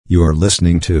You are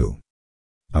listening to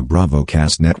a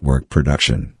BravoCast Network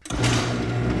production.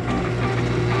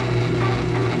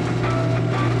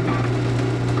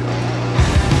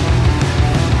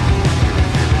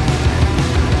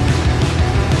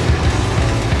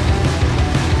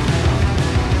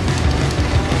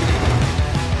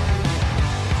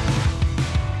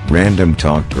 Random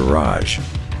Talk Garage.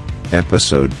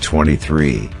 Episode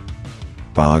 23.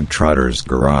 Bog Trotter's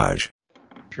Garage.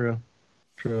 True.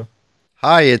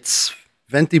 Hi, it's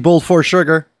Venti Bull for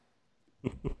Sugar.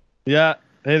 Yeah.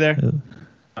 Hey there. There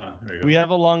you go. We have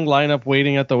a long lineup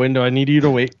waiting at the window. I need you to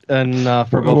wait and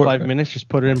for about 5 minutes. Just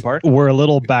put it in park. We're a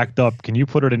little backed up. Can you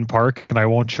put it in park and I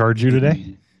won't charge you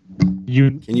today? Can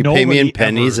you pay me in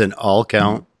pennies and I'll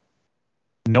count?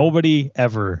 Nobody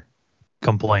ever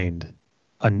complained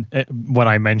when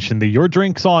I mentioned your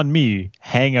drink's on me,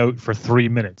 hang out for 3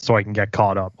 minutes so I can get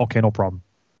caught up. Okay, no problem.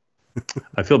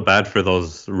 I feel bad for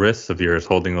those wrists of yours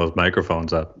holding those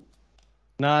microphones up.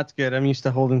 Nah, it's good. I'm used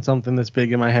to holding something this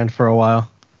big in my hand for a while.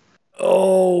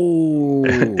 Oh,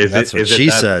 that's what she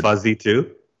said. Fuzzy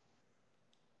too?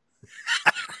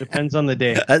 Depends on the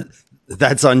day.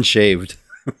 That's unshaved.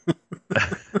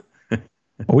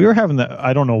 We were having that.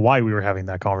 I don't know why we were having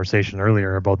that conversation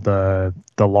earlier about the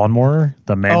lawnmower,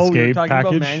 the Manscaped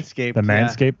package. The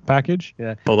Manscaped package.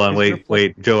 Yeah. Hold on,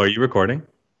 wait. Joe, are you recording?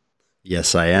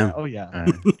 Yes, I am. Oh yeah. All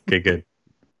right. Okay, good.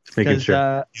 Just making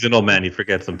sure. He's an old man. He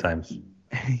forgets sometimes.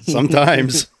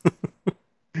 Sometimes.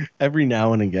 Every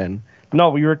now and again. No,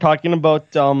 we were talking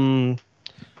about Chuck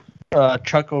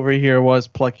over here was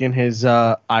plucking his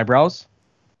eyebrows,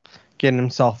 getting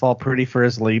himself all pretty for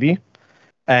his lady.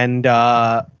 And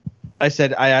I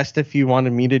asked if he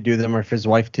wanted me to do them or if his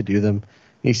wife to do them.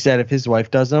 He said if his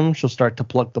wife does them, she'll start to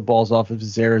pluck the balls off of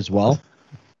his hair as well.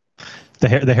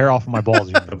 The hair off of my balls.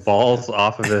 You mean. The balls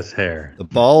off of his hair. The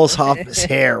balls off his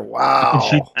hair. Wow.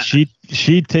 She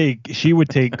would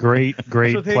take great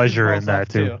pleasure in that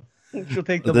too. She'll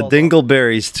take the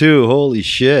dingleberries too. Holy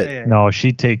shit. Yeah. No,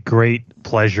 she'd take great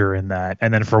pleasure in that.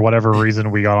 And then for whatever reason,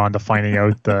 we got on to finding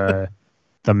out the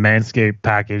Manscaped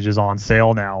package is on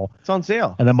sale now. It's on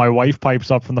sale. And then my wife pipes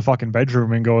up from the fucking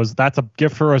bedroom and goes, "That's a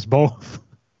gift for us both."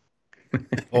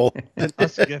 Oh. An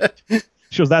us gift.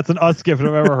 She goes, "That's an us gift if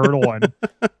I've ever heard of one."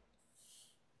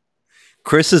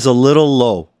 Chris is a little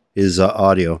low, his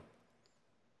audio.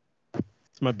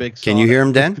 It's my big Can you hear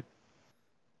him, Dan?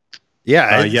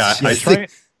 Yeah.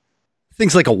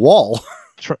 Things like a wall.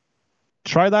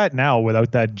 Try that now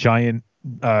without that giant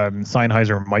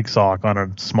Sennheiser mic sock on a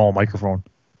small microphone.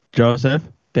 Joseph?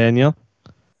 Daniel?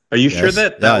 Are you Yes. sure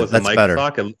that Yeah, was a that's mic better.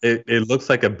 sock? It looks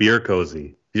like a beer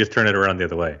cozy. You just turn it around the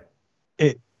other way.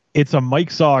 It's a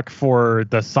mic sock for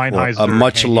the Sennheiser a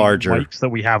much hanging larger mics that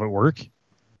we have at work.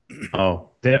 Oh.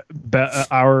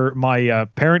 My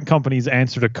parent company's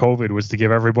answer to COVID was to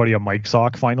give everybody a mic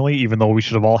sock finally, even though we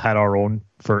should have all had our own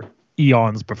for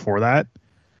eons before that.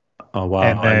 Oh, wow.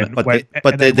 And then,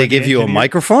 But they give you a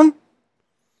microphone?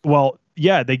 Well,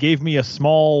 yeah, they gave me a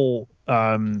small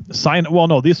sign. Well,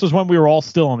 no, this was when we were all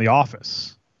still in the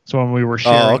office. So when we were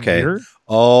sharing gear.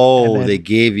 Oh, then, they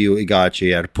gave you. It got you.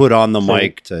 You had to put on the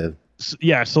mic to.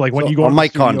 Yeah, so like when you go a to the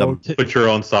mic studio condom. Put your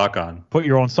own sock on. Put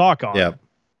your own sock on. Yeah.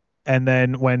 And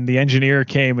then when the engineer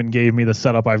came and gave me the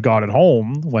setup I've got at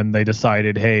home, when they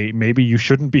decided, hey, maybe you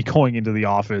shouldn't be going into the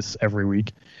office every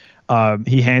week,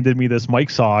 he handed me this mic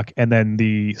sock and then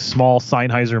the small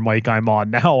Sennheiser mic I'm on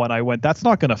now, and I went, "That's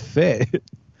not going to fit."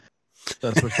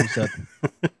 That's what she said.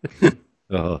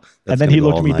 And then he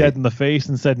looked me dead in the face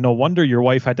and said, "No wonder your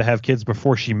wife had to have kids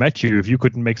before she met you if you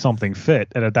couldn't make something fit."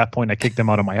 And at that point, I kicked him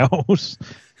out of my house.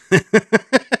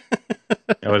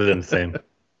 That would have been the same.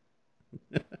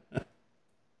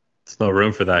 There's no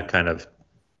room for that kind of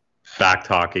back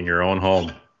talk in your own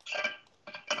home.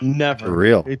 Never. For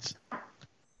real. It's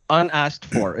unasked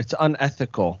for. It's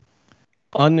unethical.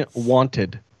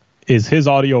 Unwanted. Is his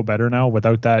audio better now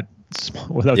without that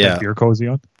beer cozy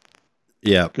on?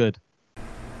 Yeah. Good.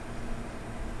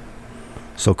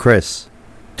 So, Chris,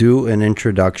 do an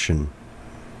introduction.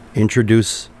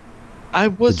 Introduce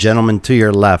the gentleman to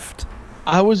your left.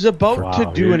 I was about to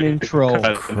do an intro.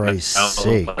 For Christ's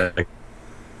sake.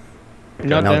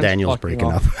 Now Daniel's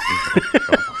breaking up.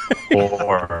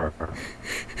 Or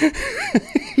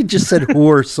He just said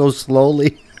whore so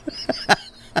slowly.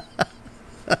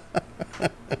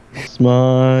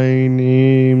 My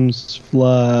name's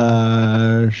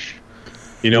Flash.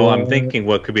 I'm thinking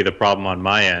what could be the problem on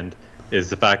my end is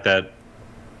the fact that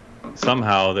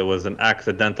somehow there was an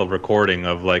accidental recording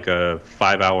of like a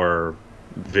 5-hour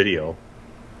video.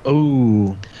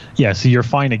 Oh. Yeah, so you're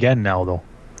fine again now, though.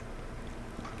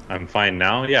 I'm fine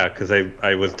now. Yeah, because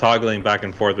I was toggling back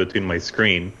and forth between my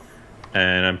screen,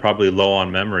 and I'm probably low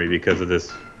on memory because of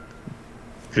this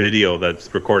video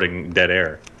that's recording dead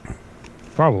air.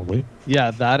 Probably.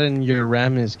 Yeah, that and your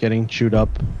RAM is getting chewed up.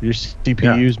 Your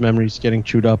CPU's memory is getting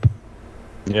chewed up.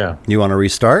 Yeah. You want to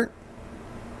restart?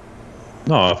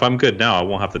 No, if I'm good now, I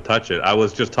won't have to touch it. I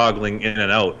was just toggling in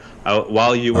and out.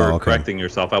 While you were correcting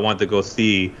yourself, I wanted to go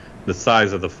see the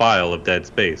size of the file of dead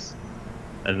space.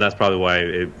 And that's probably why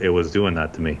it was doing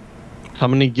that to me. How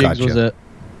many gigs was it?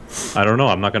 I don't know.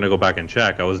 I'm not going to go back and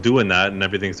check. I was doing that, and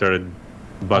everything started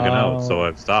bugging out, so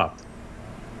I've stopped.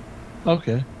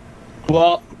 Okay.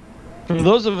 Well, for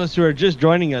those of us who are just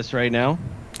joining us right now...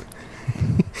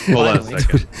 Hold on a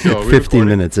second. Joe, 15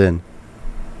 minutes in.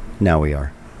 Now we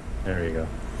are. There you go.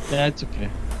 Yeah, it's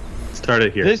okay. Start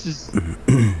it here. This is...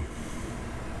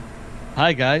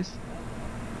 Hi, guys.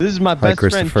 This is my best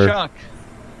friend, Chuck.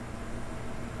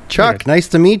 Chuck, nice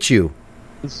to meet you.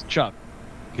 This is Chuck.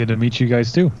 Good to meet you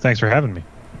guys, too. Thanks for having me.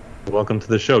 Welcome to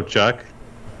the show, Chuck.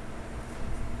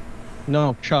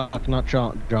 No, Chuck, not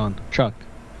John. Chuck.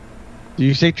 Did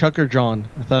you say Chuck or John?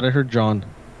 I thought I heard John.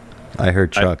 I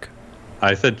heard Chuck.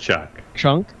 I said Chuck.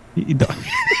 Chunk?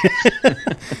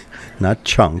 Not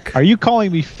Chunk. Are you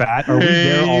calling me fat? Are we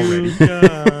there already?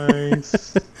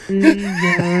 Guys.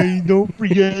 Hey guys, don't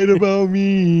forget about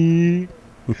me.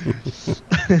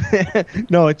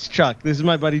 No, it's Chuck. This is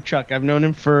my buddy Chuck. I've known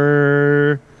him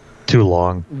for... Too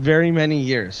long. Very many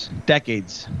years.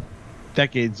 Decades.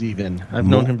 Decades even. I've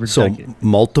known him for decades. So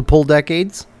multiple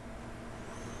decades?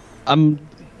 So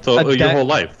your whole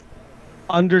life?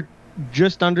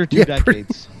 Just under 2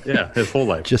 decades. Yeah, his whole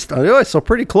life. So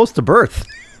pretty close to birth.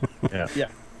 Yeah.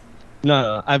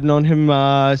 No, I've known him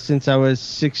since I was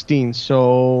 16,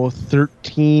 so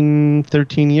 13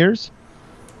 years.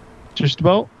 Just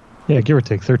about. Yeah, give or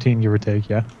take. 13, give or take.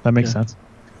 Yeah, that makes sense.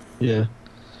 Yeah.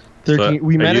 13. So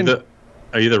we met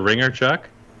are you the ringer, Chuck?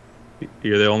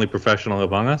 You're the only professional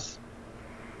among us?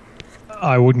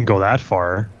 I wouldn't go that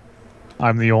far.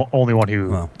 I'm the only one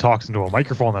who talks into a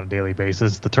microphone on a daily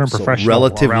basis. The term professional,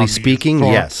 relatively speaking,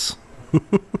 yes.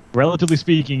 Relatively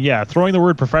speaking, yeah. Throwing the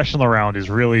word professional around is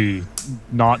really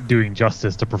not doing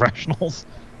justice to professionals.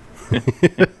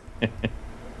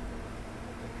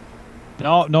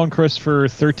 Known Chris for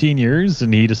 13 years,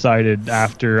 and he decided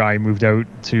after I moved out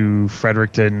to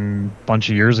Fredericton a bunch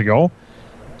of years ago,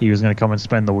 he was going to come and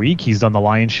spend the week. He's done the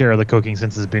lion's share of the cooking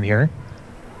since he's been here,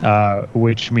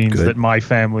 which means that my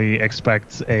family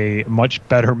expects a much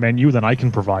better menu than I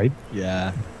can provide.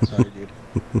 Yeah. Sorry,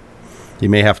 dude. You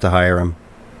may have to hire him.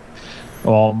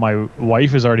 Well, my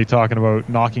wife is already talking about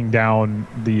knocking down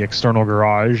the external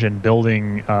garage and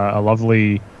building a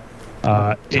lovely...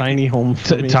 tiny home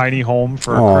for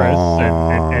Chris,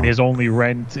 and his only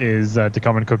rent is to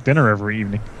come and cook dinner every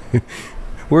evening.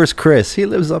 Where's Chris? He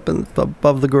lives up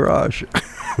above the garage.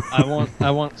 I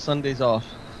want Sundays off.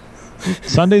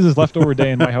 Sundays is leftover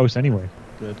day in my house anyway.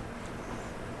 Good.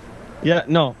 Yeah,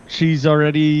 no, she's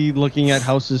already looking at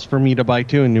houses for me to buy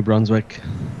too in New Brunswick.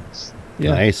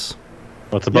 Yeah. Nice.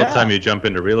 Well, it's about time you jump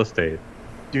into real estate.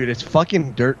 Dude, it's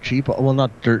fucking dirt cheap. Well,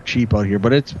 not dirt cheap out here,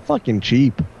 but it's fucking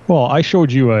cheap. Well, I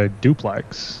showed you a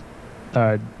duplex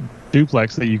that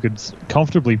you could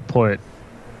comfortably put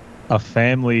a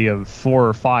family of 4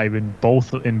 or 5 in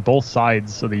both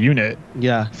sides of the unit.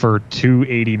 Yeah. For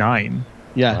 $289.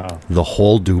 Yeah. Wow. The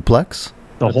whole duplex.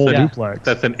 Duplex.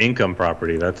 That's an income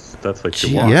property. That's what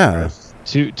you want. Yeah.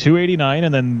 $289,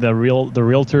 and then the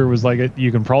realtor was like,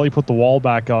 you can probably put the wall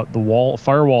back up,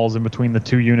 firewalls in between the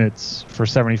 2 units for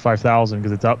 $75,000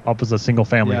 because it's up as a single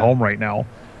family home right now.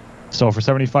 So for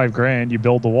 $75,000, you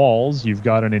build the walls. You've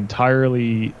got an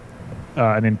entire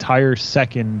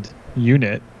second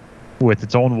unit with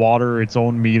its own water, its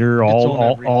own meter,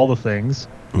 all the things.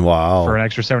 Wow. For an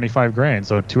extra $75,000.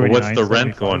 So $289. What's the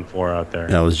rent going for out there?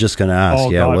 I was just going to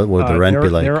ask. What would the rent be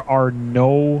like? There are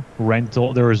no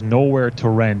rental. There is nowhere to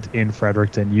rent in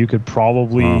Fredericton. You could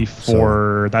probably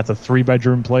that's a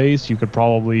 3-bedroom place. You could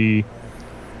probably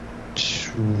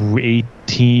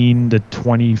 18 to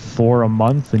 24 a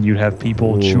month, and you'd have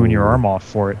people chewing your arm off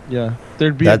for it. Yeah,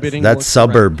 there'd be a bidding. That's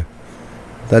suburb.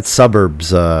 That's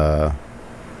suburbs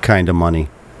kind of money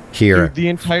here. Dude, the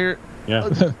entire.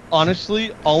 Yeah.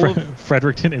 Honestly, all of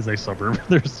Fredericton is a suburb.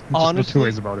 There's no 2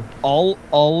 ways about it. All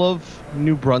of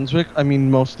New Brunswick, I mean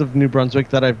most of New Brunswick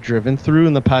that I've driven through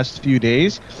in the past few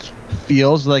days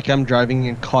feels like I'm driving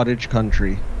in cottage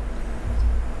country.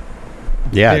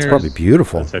 Yeah, it's probably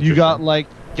beautiful. You got like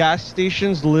gas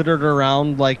stations littered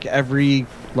around like every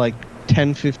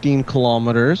 10-15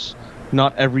 kilometers,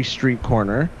 not every street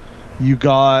corner. You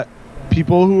got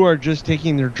people who are just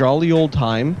taking their jolly old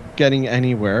time getting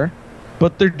anywhere,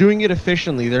 but they're doing it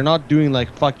efficiently. They're not doing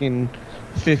like fucking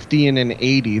 50 and an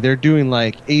 80. They're doing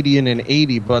like 80 and an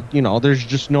 80, but you know, there's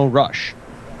just no rush.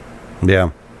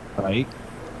 Yeah. Right?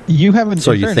 You haven't.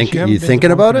 So you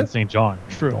thinking about it? St. John.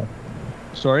 True.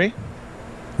 Sorry?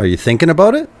 Are you thinking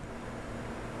about it?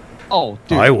 Oh,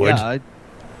 dude. I would. Yeah,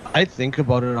 I think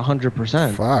about it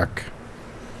 100%. Fuck.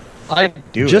 I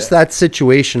do. Just that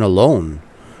situation alone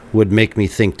would make me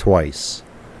think twice.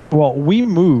 Well, we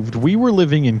moved. We were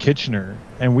living in Kitchener,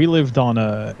 and we lived in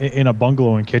a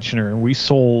bungalow in Kitchener, and we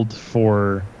sold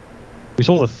a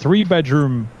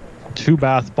 3-bedroom,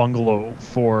 2-bath bungalow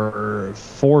for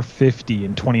 $450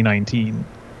 in 2019,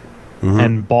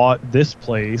 and bought this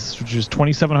place, which is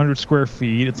 2,700 square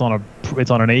feet. It's on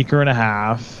an acre and a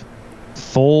half,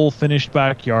 full finished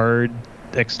backyard,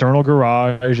 external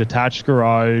garage, attached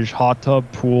garage, hot tub,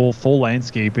 pool, full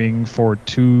landscaping for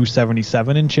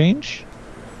 $277 and change.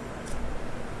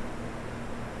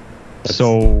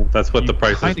 That's what the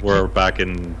prices were back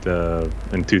in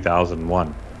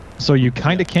 2001. So you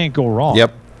kind of can't go wrong.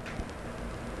 Yep.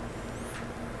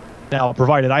 Now,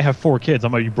 provided I have 4 kids, I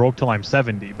might be broke till I'm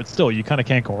 70, but still, you kind of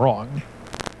can't go wrong.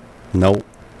 Nope.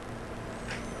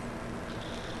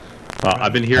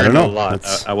 I've been hearing a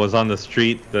lot. I was on the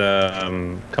street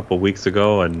a couple weeks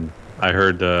ago, and I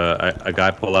heard a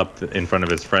guy pull up in front of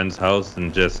his friend's house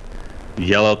and just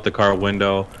yell out the car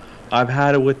window, "I've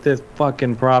had it with this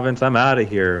fucking province. I'm out of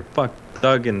here. Fuck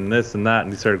Doug and this and that."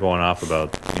 And he started going off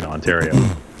about, Ontario.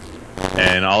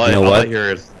 And all I hear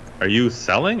is, "Are you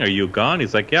selling? Are you gone?"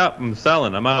 He's like, "Yeah, I'm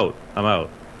selling. I'm out.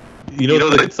 The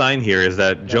good sign here is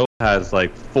that Joe has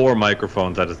like 4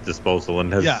 microphones at his disposal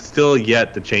and has still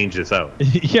yet to change this out.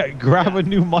 Yeah, grab a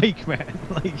new mic, man.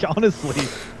 Like, honestly.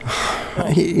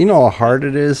 You know how hard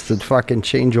it is to fucking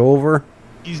change over?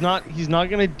 He's not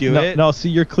gonna do it. No, see,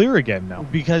 you're clear again now.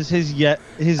 Because his I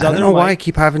don't know why I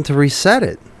keep having to reset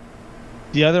it.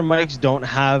 The other mics don't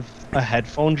have a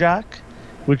headphone jack,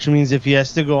 which means if he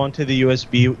has to go onto the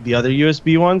other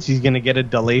USB ones, he's gonna get a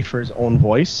delay for his own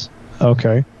voice.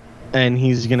 Okay. And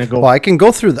he's gonna go. Well, I can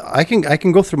go through I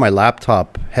can go through my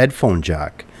laptop headphone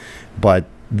jack, but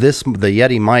the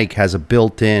Yeti mic has a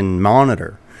built-in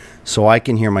monitor, so I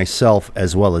can hear myself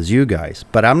as well as you guys.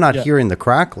 But I'm not hearing the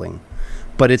crackling,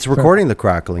 but it's recording the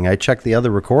crackling. I checked the other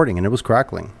recording and it was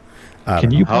crackling.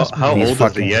 Can you? How old is the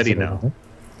Yeti now?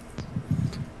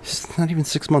 It's not even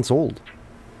 6 months old.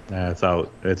 Yeah, it's out.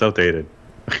 It's outdated.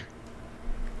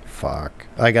 Fuck!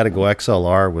 I got to go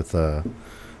XLR with a.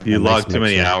 You logged too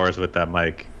many hours with that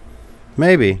mic.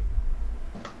 Maybe.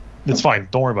 It's fine.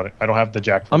 Don't worry about it. I don't have the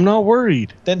jack. I'm not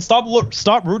worried. Then stop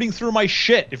rooting through my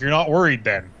shit if you're not worried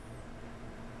then.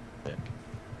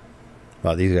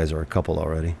 Wow, these guys are a couple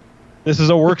already. This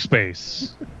is a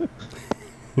workspace.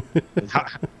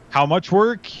 How much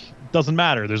work? Doesn't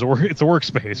matter. It's a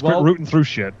workspace. Quit rooting through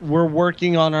shit. We're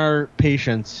working on our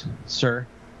patience, sir.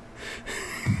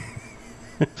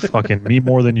 Fucking me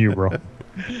more than you, bro.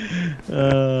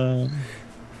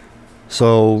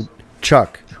 So,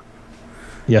 Chuck.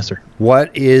 Yes, sir.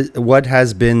 What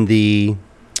has been the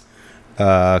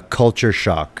culture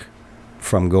shock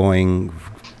from going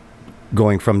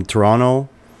from Toronto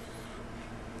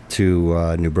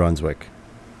to New Brunswick?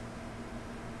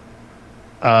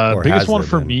 Biggest one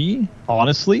for me,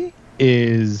 honestly,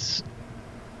 is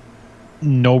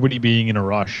nobody being in a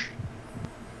rush.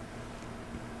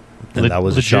 And that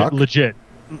was a shock?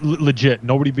 Legit,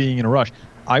 nobody being in a rush.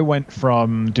 I went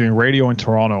from doing radio in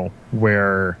Toronto,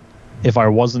 where if I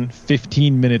wasn't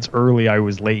 15 minutes early, I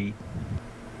was late,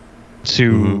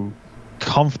 to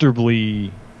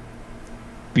comfortably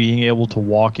being able to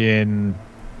walk in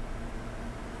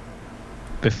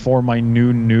before my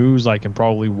noon news. I can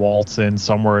probably waltz in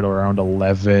somewhere at around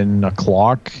 11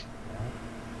 o'clock,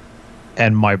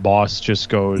 and my boss just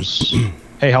goes,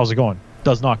 "Hey, how's it going?"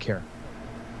 Does not care.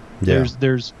 Yeah.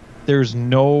 There's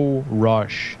no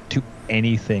rush to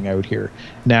anything out here.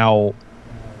 Now,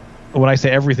 when I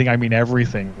say everything, I mean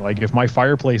everything. Like, if my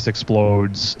fireplace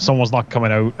explodes, someone's not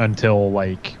coming out until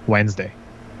like Wednesday,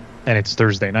 and it's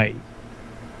Thursday night.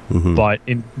 Mm-hmm.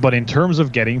 But in terms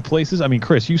of getting places, I mean,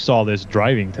 Chris, you saw this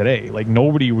driving today. Like,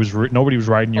 nobody was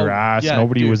riding your ass. Yeah,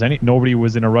 nobody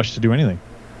was in a rush to do anything.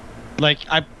 Like,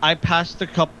 I passed a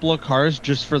couple of cars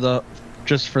just for the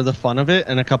fun of it,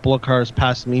 and a couple of cars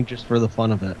passed me just for the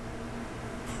fun of it.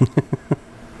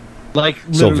 Like,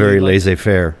 so very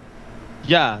laissez-faire.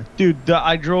 Yeah, dude.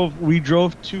 We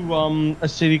drove to a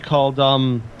city called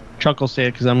Chuck will say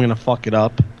it because I'm gonna fuck it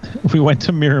up. We went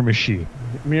to Miramichi,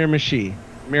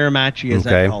 as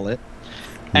I call it.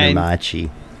 Miramichi.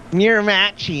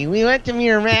 Miramachi. We went to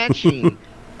Miramachi.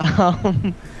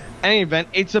 Any event,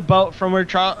 it's about from where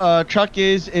Chuck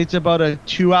is. It's about a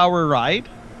 2-hour ride,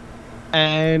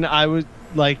 and I was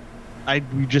like,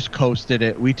 we just coasted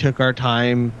it. We took our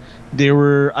time.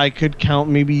 I could count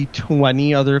maybe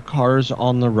 20 other cars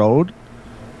on the road,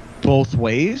 both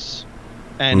ways,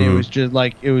 and it was just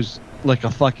like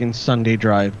a fucking Sunday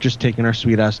drive, just taking our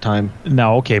sweet ass time.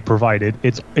 Now, okay, provided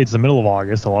it's the middle of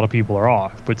August, a lot of people are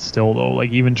off, but still though,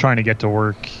 like even trying to get to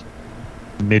work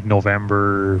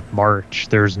mid-November, March,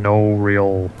 there's no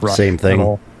real rush. Same thing. At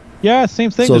all. Yeah, same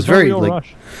thing. So there's it's very no real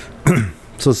like, rush.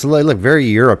 so it's like very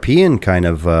European kind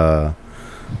of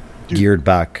geared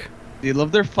back. They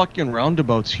love their fucking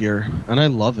roundabouts here, and I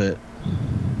love it.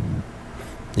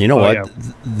 You know what?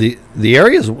 Yeah. The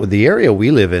area we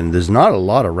live in, there's not a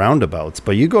lot of roundabouts,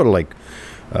 but you go to like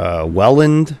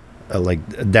Welland,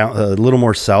 like down a little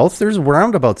more south. There's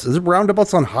roundabouts. There's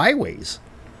roundabouts on highways.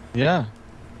 Yeah.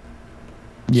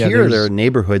 Yeah, Here there are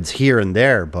neighborhoods here and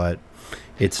there, but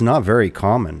it's not very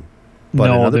common. But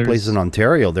No, in other there's- places in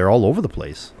Ontario, they're all over the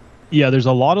place. Yeah, there's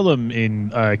a lot of them in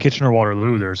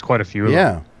Kitchener-Waterloo. There's quite a few of them.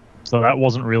 Yeah. So that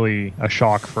wasn't really a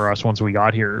shock for us once we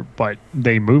got here, but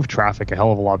they move traffic a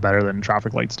hell of a lot better than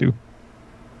traffic lights do.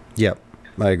 Yep.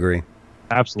 I agree.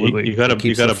 Absolutely. You gotta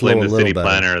keeps the blame flow the a city little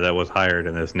better. planner that was hired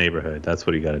in this neighborhood. That's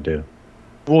what you gotta do.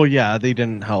 Well, yeah, they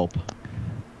didn't help.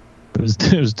 It was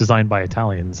designed by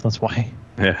Italians. That's why.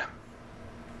 Yeah.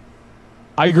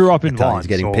 I grew up in Italians Vaughan.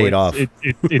 getting so paid off.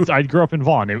 It's I grew up in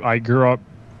Vaughan. I grew up.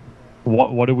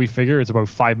 What do we figure? It's about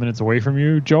 5 minutes away from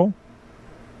you, Joe.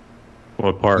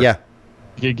 What part? Yeah.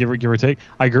 Give or take.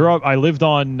 I grew up. I lived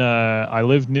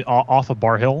off of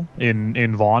Bar Hill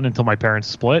in Vaughan until my parents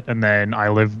split, and then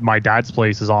my dad's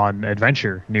place is on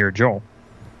Adventure near Joe.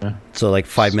 So like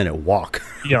 5-minute walk.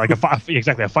 Yeah, like a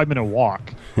 5-minute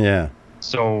walk. Yeah.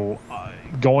 So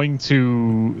going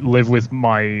to live with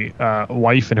my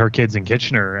wife and her kids in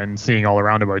Kitchener and seeing all the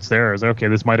roundabouts there, I was like, okay,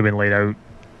 this might have been laid out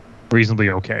reasonably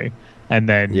okay. And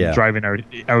then driving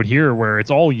out here where it's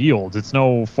all yields, it's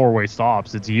no four-way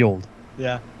stops, it's yield.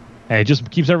 Yeah. And it just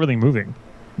keeps everything moving.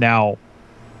 Now,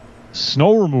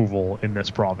 snow removal in this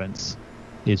province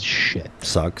is shit.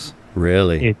 Sucks.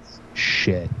 Really. It's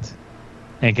shit.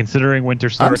 And considering winter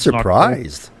starts I'm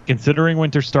surprised. Considering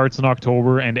winter starts in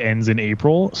October and ends in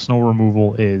April, snow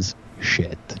removal is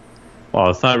shit. Well,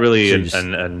 it's not really So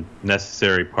a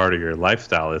necessary part of your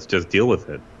lifestyle. It's just deal with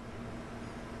it.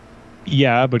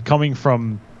 Yeah, but coming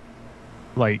from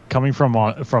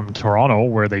Toronto,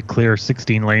 where they clear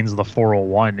 16 lanes of the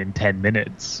 401 in 10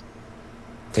 minutes,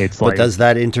 it's But like does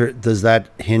that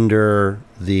hinder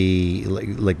the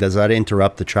like does that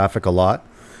interrupt the traffic a lot?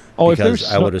 if Because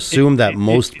there's I would snow- assume that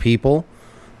most people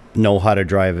know how to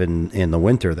drive in the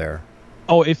winter there.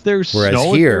 if there's Whereas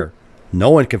snow here,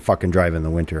 no one can fucking drive in the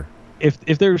winter. if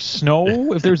there's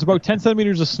snow, if there's about 10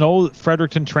 centimeters of snow,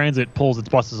 Fredericton Transit pulls its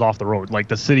buses off the road. Like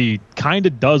the city kind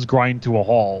of does grind to a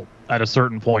halt at a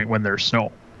certain point when there's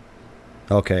snow.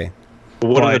 Okay. But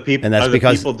what are the But- people? and that's Are the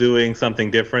because- people doing something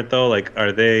different though? Like,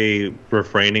 are they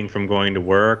refraining from going to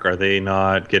work? Are they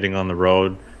not getting on the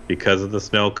road because of the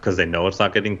snow? Because they know it's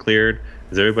not getting cleared.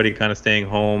 Is everybody kind of staying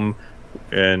home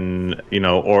and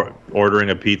or ordering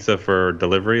a pizza for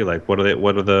delivery? Like, what are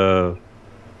the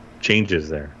changes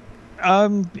there?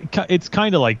 It's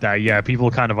kind of like that. Yeah,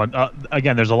 people kind of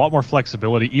again. There's a lot more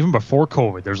flexibility. Even before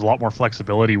COVID, there's a lot more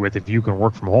flexibility with if you can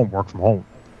work from home, work from home.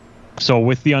 So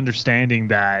with the understanding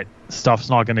that stuff's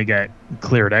not going to get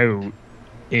cleared out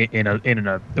in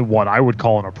a what I would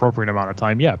call an appropriate amount of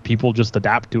time, yeah, people just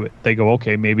adapt to it. They go,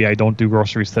 okay, maybe I don't do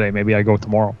groceries today. Maybe I go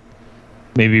tomorrow.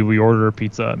 Maybe we order a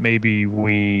pizza. Maybe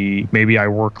I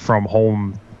work from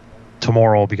home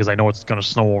tomorrow because I know it's going to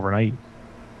snow overnight.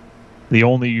 The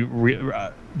only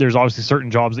there's obviously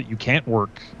certain jobs that you can't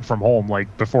work from home.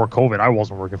 Like before COVID, I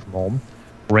wasn't working from home.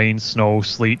 Rain, snow,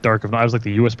 sleet, dark of night. I was like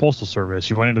the U.S. Postal Service.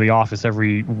 You went into the office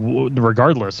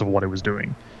regardless of what it was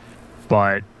doing.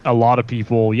 But a lot of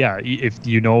people, yeah, if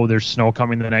there's snow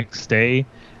coming the next day,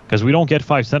 because we don't get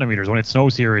 5 centimeters. When it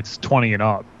snows here, it's 20 and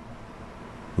up.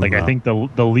 Like I think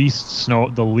the least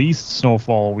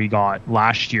snowfall we got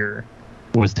last year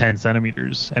was 10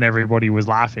 centimeters, and everybody was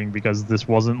laughing because this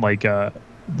wasn't like it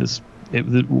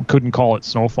couldn't call it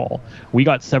snowfall. We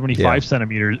got 75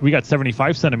 centimeters. We got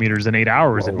 75 centimeters in 8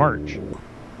 hours in March.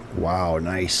 Wow,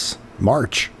 nice.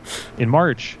 March. In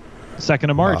March, 2nd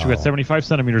of March, we got 75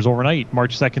 centimeters overnight.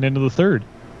 March 2nd into the 3rd,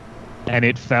 and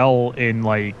it fell in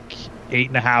like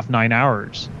 8.5, 9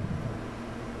 hours.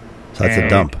 So that's a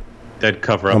dump. That'd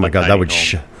cover up. Oh my a God, that tiny would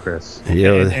home, Chris.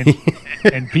 Yeah.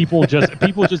 And people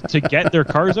just to get their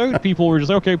cars out, people were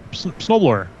just okay,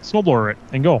 snowblower it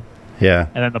and go. Yeah.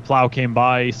 And then the plow came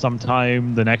by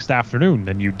sometime the next afternoon,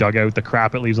 and you dug out the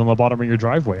crap it leaves on the bottom of your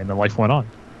driveway, and then life went on.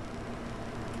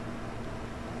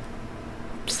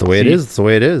 It's the way it is. It's the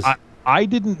way it is. I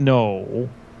didn't know,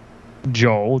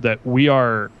 Joe, that we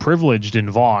are privileged in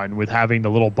Vaughan with having the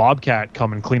little bobcat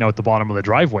come and clean out the bottom of the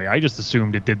driveway. I just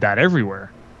assumed it did that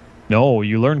everywhere. No,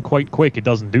 you learn quite quick it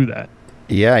doesn't do that.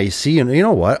 Yeah, you see, and you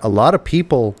know what? A lot of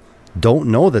people don't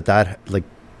know that like,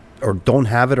 or don't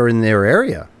have it or in their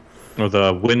area. Or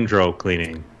the windrow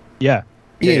cleaning. Yeah.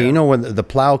 Yeah, you know when the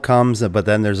plow comes, but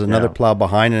then there's another Yeah. plow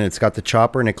behind and it's got the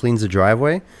chopper and it cleans the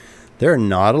driveway. There are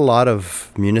not a lot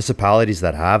of municipalities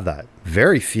that have that.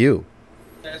 Very few.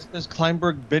 As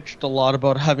Kleinberg bitched a lot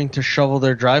about having to shovel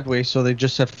their driveway, so they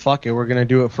just said, "Fuck it, we're gonna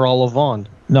do it for all of Vaughan."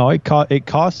 No, it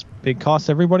costs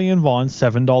everybody in Vaughan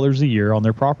 $7 a year on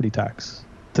their property tax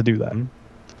to do that.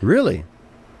 Really?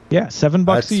 Yeah,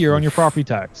 $7 a year on your property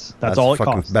tax. That's all it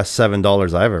fucking costs. best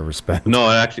 $7 I've ever spent. No,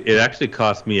 it actually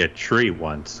cost me a tree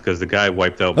once because the guy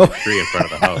wiped out my tree in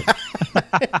front of the house.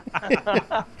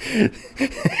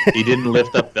 He didn't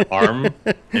lift up the arm,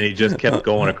 and he just kept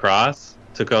going across.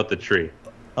 Took out the tree.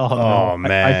 Oh, Oh, no.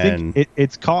 man. I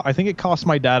think I think it cost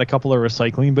my dad a couple of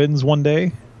recycling bins one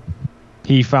day.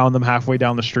 He found them halfway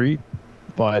down the street,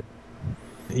 but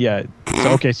yeah. So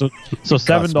okay, so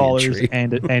 $7 tree.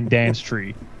 and Dan's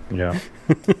tree. Yeah.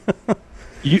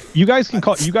 You guys can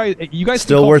call you guys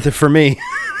Still worth it for me.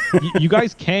 you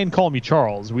guys can call me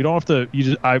Charles. We don't have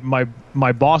to.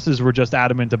 My bosses were just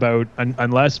adamant about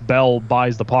unless Bell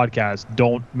buys the podcast,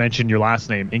 don't mention your last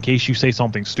name in case you say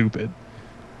something stupid.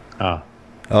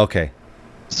 Okay.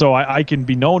 So I can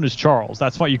be known as Charles.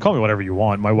 That's fine. You call me whatever you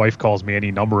want. My wife calls me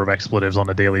any number of expletives on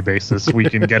a daily basis. We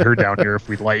can get her down here if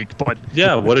we'd like. But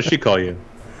Yeah. What does she call you?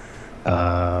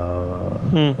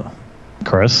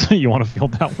 Chris, you want to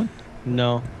field that one?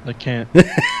 No, I can't.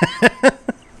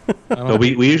 No,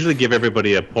 we usually give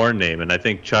everybody a porn name, and I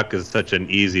think Chuck is such an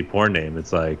easy porn name.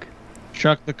 It's like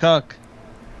Chuck the Cuck.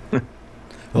 Oh,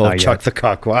 Not Chuck yet. the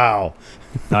Cuck. Wow.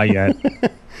 Not yet.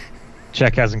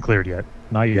 Check hasn't cleared yet.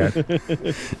 Not yet.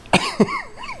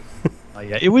 Not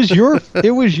yet. It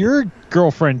was your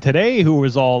girlfriend today who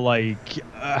was all like,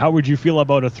 "How would you feel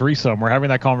about a threesome?" We're having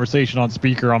that conversation on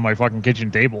speaker on my fucking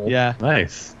kitchen table. Yeah,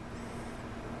 nice.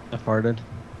 I farted.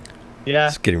 Yeah.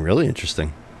 It's getting really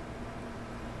interesting.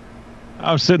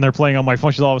 I was sitting there playing on my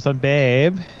phone. She's all of a sudden,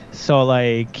 "Babe, so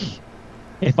like,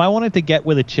 if I wanted to get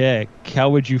with a chick, how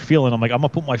would you feel?" And I'm like, "I'm gonna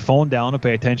put my phone down and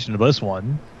pay attention to this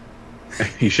one."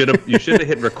 You should have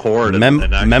hit record. and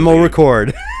actually, Memo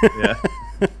record. Yeah.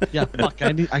 Yeah, fuck.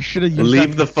 I should have used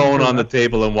Leave that the for phone future on the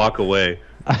table and walk away.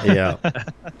 Yeah.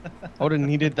 I would have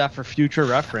needed that for future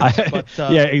reference. But,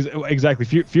 Yeah, exactly.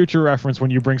 Future reference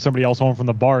when you bring somebody else home from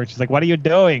the bar and she's like, "What are you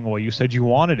doing?" Well, you said you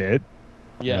wanted it.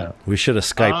 yeah. We should have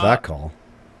Skyped that call.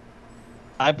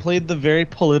 I played the very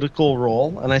political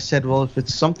role, and I said, well, if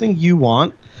it's something you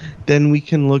want, then we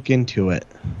can look into it.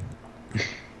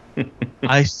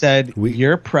 I said,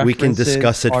 your preferences We can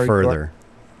discuss it are further.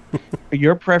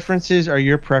 Your preferences are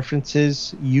your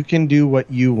preferences. You can do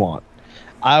what you want.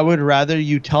 I would rather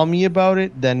you tell me about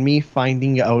it than me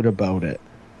finding out about it.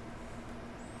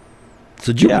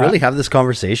 So did you Yeah. really have this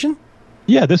conversation?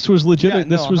 Yeah, this was legit. Yeah,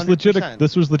 this no, was legit. 100%.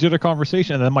 This was legit a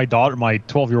conversation. And then my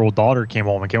 12-year-old daughter came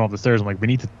home and came up the stairs. I'm like, we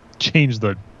need to change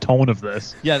the tone of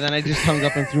this. Yeah, then I just hung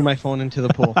up and threw my phone into the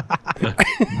pool.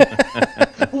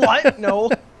 What? No.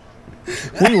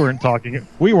 We weren't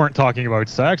talking about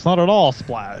sex, not at all.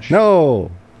 Splash.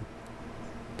 No.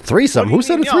 Threesome. Who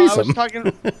said a No, threesome? I was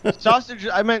talking sausage.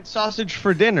 I meant sausage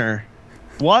for dinner.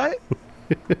 What?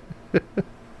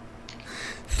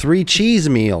 3 cheese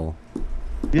meal.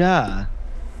 Yeah.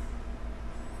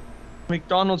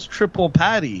 McDonald's triple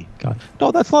patty. God.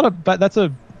 No, that's not a. That's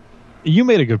a. You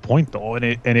made a good point though, and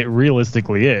it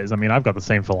realistically is. I mean, I've got the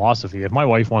same philosophy. If my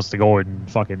wife wants to go and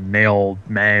fucking nail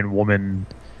man, woman,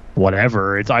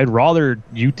 whatever, I'd rather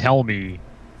you tell me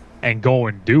and go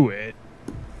and do it.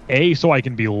 A, so I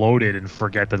can be loaded and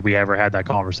forget that we ever had that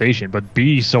conversation. But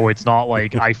B, so it's not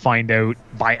like I find out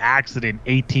by accident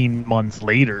 18 months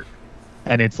later,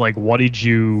 and it's like, what did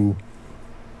you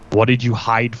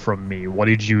hide from me? What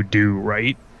did you do?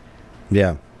 Right?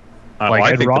 Yeah. Like, I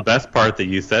I'd think ra- the best part that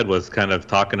you said was kind of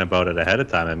talking about it ahead of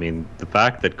time. I mean, the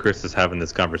fact that Chris is having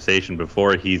this conversation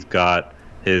before he's got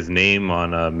his name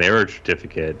on a marriage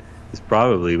certificate is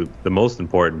probably the most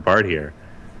important part here.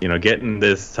 You know, getting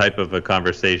this type of a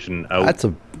conversation out. That's a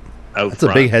out That's a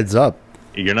front. big heads up.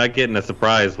 You're not getting a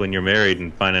surprise when you're married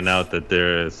and finding out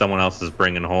that someone else is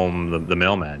bringing home the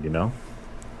mailman. You know.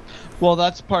 Well,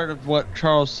 that's part of what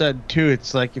Charles said too.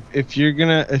 It's like if you're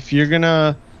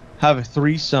gonna have a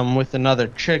threesome with another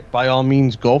chick, by all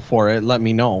means go for it. Let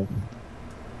me know.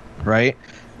 Right?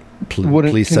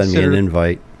 Please send me an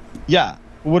invite. Yeah.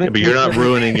 But you're not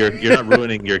ruining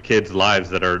your kids' lives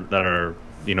that are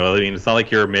you know. I mean, it's not like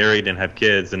you're married and have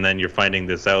kids and then you're finding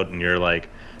this out and you're like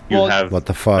have what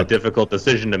the fuck? A difficult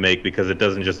decision to make because it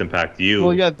doesn't just impact you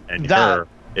and her.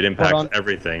 It impacts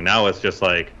everything. Now it's just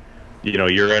like, you know,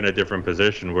 you're in a different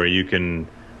position where you can,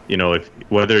 you know, if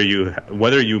whether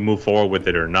you move forward with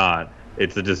it or not,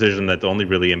 it's a decision that's only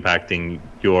really impacting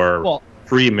your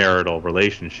premarital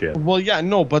relationship. Well, yeah,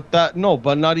 but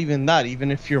not even that.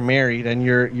 Even if you're married and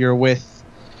you're with,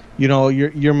 you know,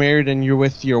 you're married and you're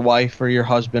with your wife or your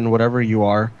husband, whatever you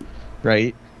are,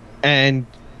 right? And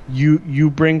you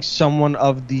bring someone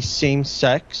of the same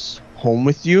sex home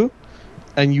with you,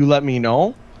 and you let me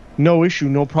know, no issue,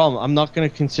 no problem. I'm not going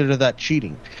to consider that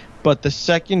cheating. But the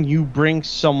second you bring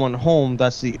someone home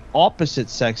that's the opposite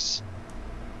sex,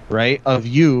 right, of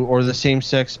you or the same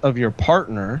sex of your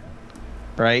partner,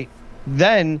 right,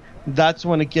 then that's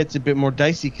when it gets a bit more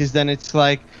dicey, because then it's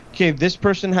like, okay, this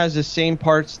person has the same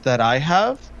parts that I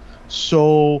have,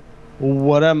 so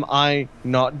what am I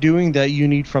not doing that you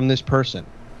need from this person?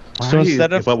 Why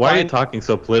are you talking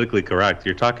so politically correct?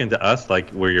 You're talking to us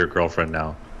like we're your girlfriend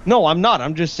now. No, I'm not.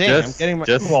 I'm just saying.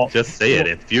 Just say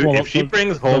it. If she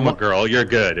brings home a girl, you're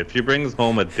good. If she brings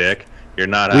home a dick, you're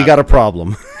not. We got a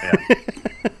problem. Yeah.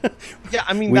 Yeah,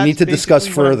 I mean, we need to discuss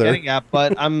further.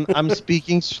 But I'm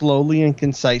speaking slowly and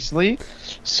concisely,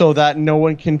 so that no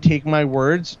one can take my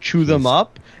words, chew them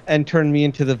up, and turn me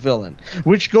into the villain.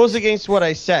 Which goes against what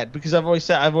I said, because I've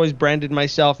always branded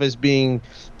myself as being,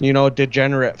 you know,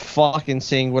 degenerate fucking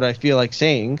saying what I feel like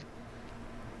saying.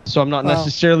 So I'm not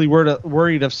necessarily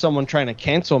worried of someone trying to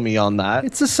cancel me on that.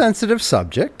 It's a sensitive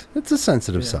subject.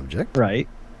 Subject. Right.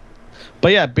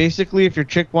 But yeah, basically, if your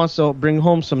chick wants to bring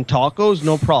home some tacos,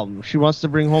 no problem. If she wants to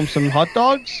bring home some hot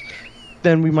dogs,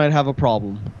 then we might have a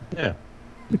problem. Yeah.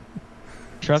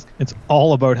 Chuck? It's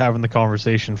all about having the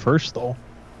conversation first, though.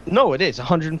 No, it is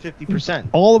 150%.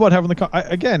 All about having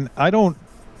I don't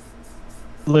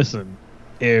listen.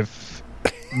 If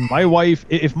my wife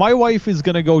is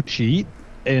gonna go cheat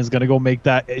and is gonna go make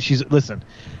that,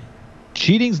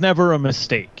 cheating's never a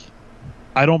mistake.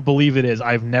 I don't believe it is.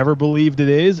 I've never believed it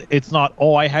is. It's not,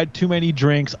 I had too many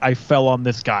drinks, I fell on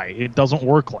this guy. It doesn't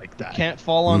work like that. Can't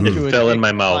fall onto it. Fell in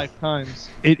my mouth 5 times.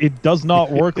 It does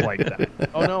not work like that.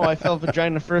 Oh no, I fell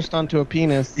vagina first onto a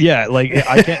penis. Yeah, like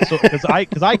I can't,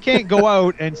 because I can't go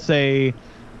out and say,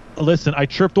 listen, I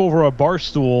tripped over a bar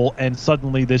stool and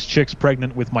suddenly this chick's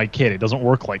pregnant with my kid. It doesn't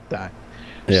work like that.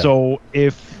 Yeah. So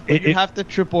if you have to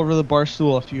trip over the bar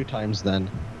stool a few times, then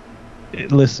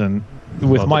listen.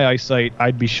 With my eyesight,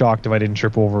 I'd be shocked if I didn't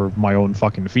trip over my own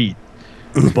fucking feet.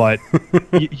 But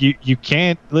you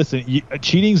can't listen.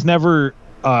 Cheating's never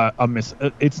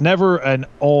it's never an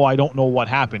I don't know what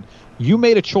happened. You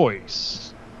made a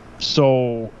choice.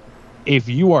 So if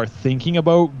you are thinking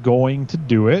about going to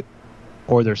do it,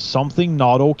 or there's something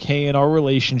not okay in our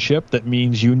relationship that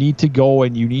means you need to go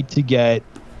and you need to get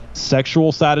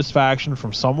sexual satisfaction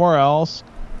from somewhere else,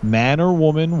 man or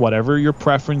woman, whatever your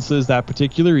preference is that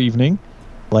particular evening,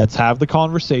 let's have the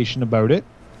conversation about it,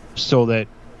 so that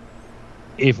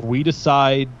if we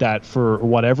decide that for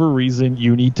whatever reason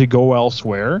you need to go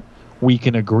elsewhere, we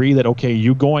can agree that, okay,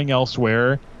 you going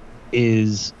elsewhere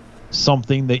is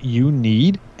something that you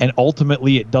need, and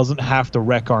ultimately it doesn't have to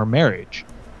wreck our marriage.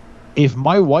 If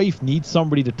my wife needs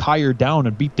somebody to tie her down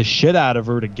and beat the shit out of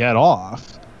her to get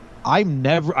off, I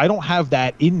don't have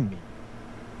that in me.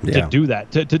 To do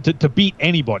that, to beat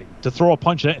anybody, to throw a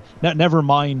punch, never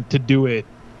mind to do it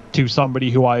to somebody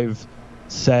who I've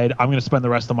said I'm going to spend the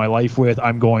rest of my life with,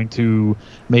 I'm going to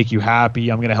make you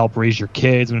happy, I'm going to help raise your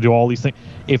kids, I'm going to do all these things.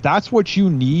 If that's what you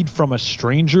need from a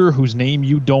stranger whose name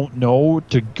you don't know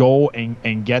to go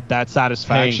and get that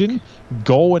satisfaction,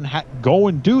 go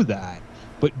and do that.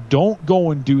 But don't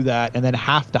go and do that and then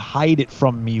have to hide it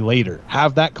from me later.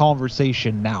 Have that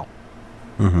conversation now.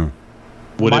 Mm-hmm.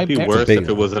 Would it be worse if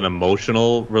it was an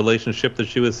emotional relationship that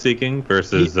she was seeking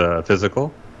versus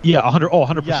physical? Yeah,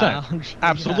 100%. Yeah,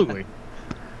 absolutely.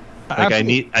 Like,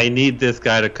 absolutely. I need this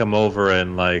guy to come over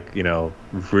and, like, you know,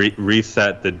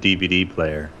 reset the DVD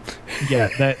player.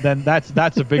 Yeah, then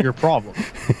that's a bigger problem.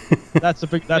 That's a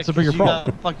bigger problem.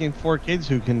 Got fucking 4 kids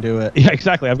who can do it. Yeah,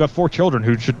 exactly. I've got 4 children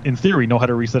who should, in theory, know how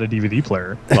to reset a DVD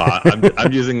player. Well,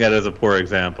 I'm using that as a poor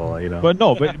example, you know. But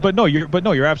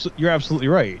you're absolutely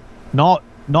right.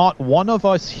 Not one of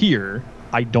us here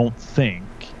I don't think,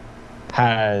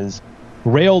 has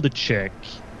railed a chick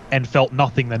and felt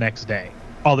nothing the next day,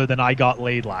 other than I got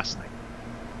laid last night.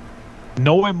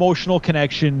 No emotional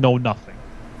connection, no nothing.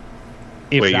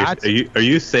 If Wait, that's, are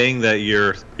you saying that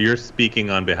you're speaking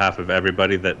on behalf of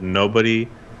everybody, that nobody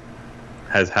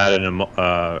has had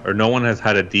or no one has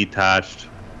had a detached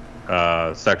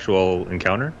sexual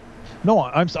encounter? no,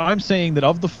 I'm saying that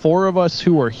of the four of us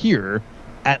who are here,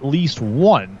 at least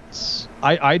once,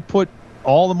 I'd put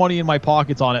all the money in my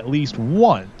pockets on at least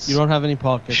once. You don't have any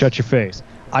pockets. Shut your face.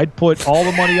 I'd put all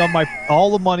the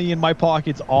money in my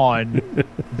pockets on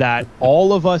that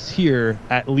all of us here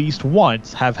at least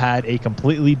once have had a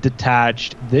completely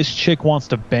detached, this chick wants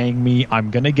to bang me,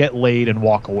 I'm gonna get laid and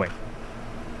walk away.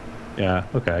 Yeah,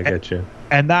 okay, I get you.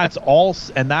 And that's all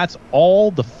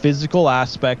the physical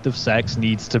aspect of sex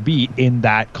needs to be in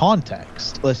that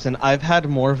context. Listen, I've had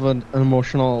more of an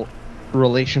emotional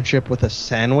relationship with a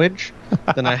sandwich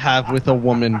than I have with a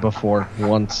woman before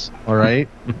once. All right?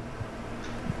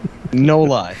 No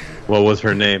lie. What was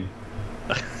her name?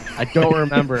 I don't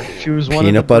remember. She was one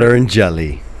Peanut of the butter and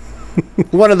jelly.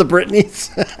 One of the Britneys.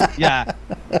 Yeah.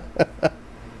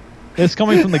 It's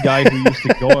coming from the guy who used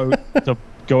to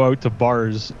go out to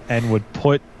bars and would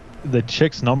put the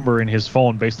chick's number in his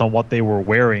phone based on what they were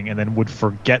wearing, and then would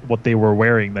forget what they were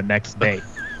wearing the next day.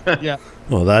 Yeah.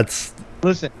 Well, that's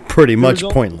Listen, pretty much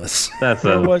was pointless. That's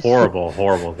There a was- horrible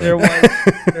thing.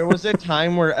 there was a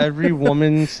time where every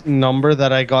woman's number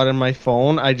that I got in my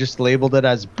phone, I just labeled it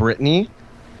as Brittany,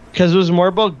 because it was more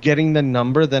about getting the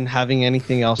number than having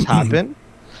anything else happen.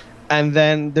 And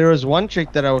then there was one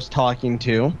chick that I was talking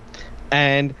to,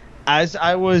 and as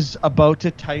I was about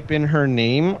to type in her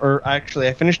name, or actually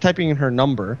I finished typing in her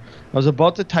number, I was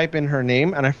about to type in her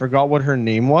name and I forgot what her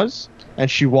name was, and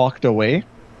she walked away.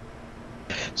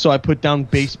 So I put down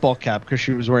baseball cap because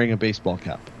she was wearing a baseball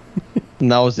cap.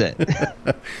 And that was it.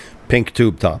 Pink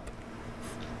tube top.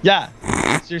 Yeah,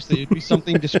 seriously, it'd be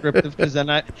something descriptive, because then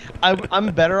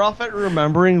I'm better off at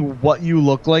remembering what you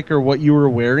look like or what you were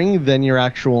wearing than your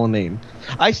actual name.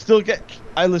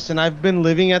 Listen, I've been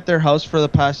living at their house for the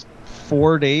past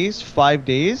 5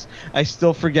 days. I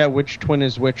still forget which twin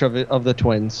is which of the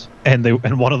twins.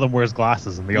 And one of them wears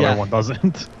glasses and the Yeah. other one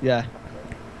doesn't. Yeah.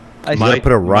 gotta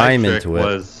put a rhyme trick into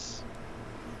it.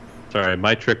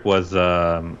 My trick was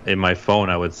in my phone.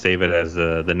 I would save it as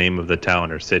the name of the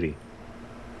town or city.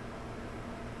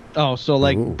 Oh, so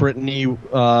like Ooh. Brittany,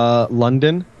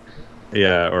 London?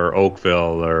 Yeah, or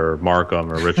Oakville, or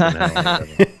Markham, or Richmond Hill. Or whatever.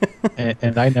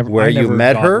 And I never Where I you never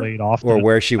met got her, laid often or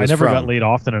where she was I never from? got laid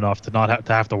often enough to not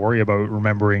have to worry about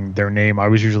remembering their name. I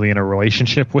was usually in a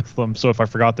relationship with them, so if I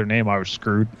forgot their name, I was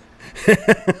screwed.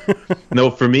 No,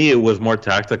 for me it was more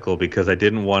tactical because I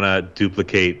didn't want to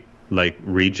duplicate like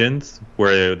regions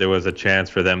where there was a chance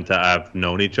for them to have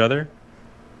known each other.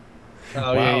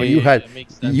 Oh, Wow, you had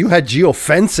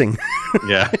geofencing.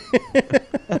 Yeah.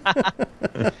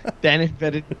 Dan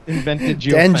invented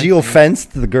geofencing. Dan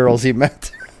geofenced the girls he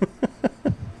met.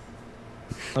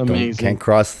 Amazing.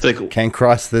 Can't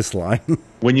cross this line.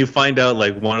 When you find out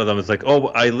like one of them is like, oh,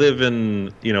 I live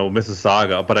in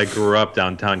Mississauga, but I grew up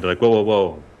downtown. You're like,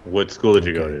 whoa, what school did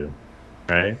you go to?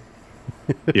 Right?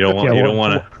 You don't want. You don't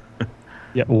want to.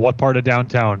 Yeah, what part of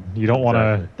downtown? You don't want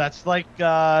to. That's like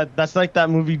that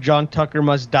movie John Tucker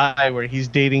Must Die, where he's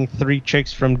dating 3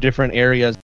 chicks from different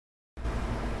areas.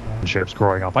 Relationships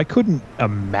growing up. I couldn't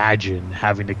imagine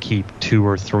having to keep 2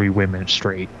 or 3 women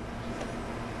straight.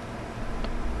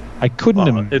 I couldn't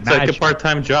imagine. It's like a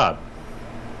part-time job.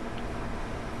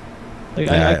 Like,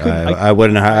 I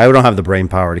wouldn't. I don't have the brain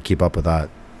power to keep up with that.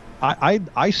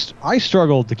 I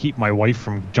struggled to keep my wife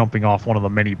from jumping off one of the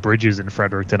many bridges in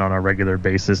Fredericton on a regular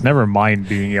basis. Never mind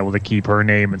being able to keep her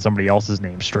name and somebody else's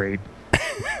name straight.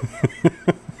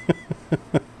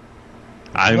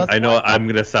 I know I'm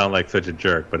gonna sound like such a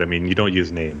jerk, but I mean, you don't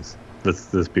use names.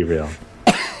 Let's be real.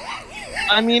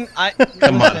 I mean,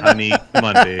 Come on, honey. Come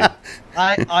on, babe.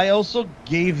 I also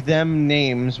gave them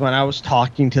names when I was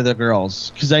talking to the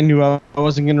girls, because I knew I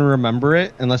wasn't going to remember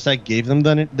it unless I gave them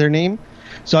their name.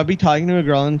 So I'd be talking to a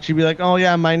girl and she'd be like, oh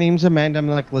yeah, my name's Amanda. I'm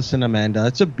like, listen, Amanda,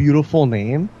 it's a beautiful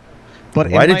name.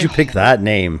 But Why did you pick that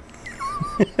name?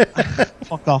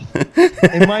 Fuck off.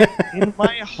 In my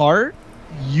heart,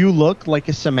 you look like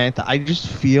a Samantha. I just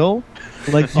feel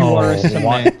like you are a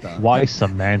Samantha. Why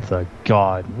Samantha?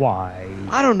 God, why?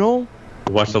 I don't know.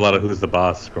 I watched a lot of Who's the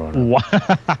Boss growing up.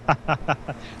 Why?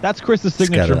 That's Chris's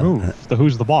signature move. The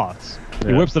Who's the Boss. He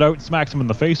Yeah. whips it out and smacks him in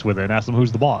the face with it and asks him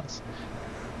who's the boss.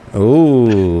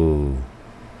 Ooh.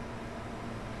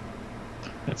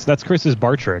 That's Chris's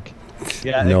bar trick.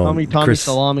 Yeah, they No, call me Tommy Chris-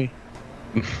 Salami.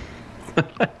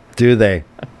 Do they?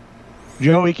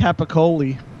 Joey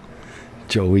Capicoli.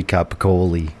 Joey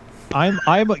Capicoli.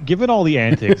 I'm given all the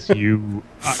antics you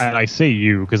and I say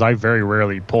you because I very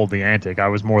rarely pulled the antic. I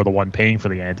was more the one paying for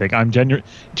the antic. I'm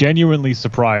genuinely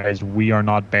surprised we are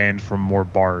not banned from more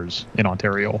bars in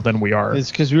Ontario than we are.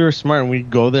 It's because we were smart and we'd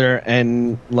go there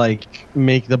and like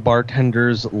make the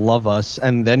bartenders love us,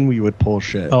 and then we would pull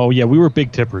shit. Oh yeah, we were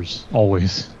big tippers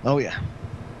always. Oh yeah.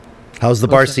 How's the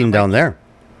bar scene down there?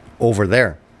 Over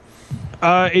there.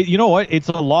 You know what? It's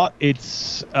a lot.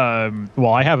 It's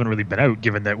well, I haven't really been out,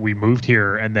 given that we moved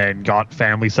here and then got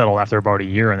family settled after about a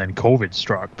year, and then COVID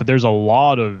struck. But there's a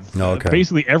lot of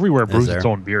basically everywhere brews its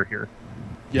own beer here.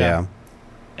 Yeah.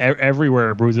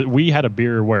 Everywhere brews it. We had a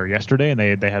beer yesterday, and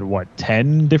they had what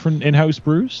 10 different in-house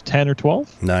brews, 10 or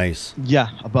 12. Nice. Yeah,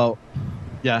 about.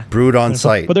 Yeah. Brewed on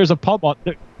site. But there's a pub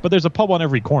on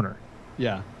every corner.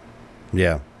 Yeah.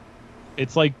 Yeah.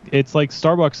 It's like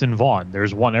Starbucks in Vaughan.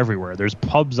 There's one everywhere. There's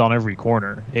pubs on every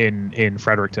corner in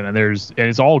Fredericton, and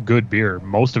it's all good beer.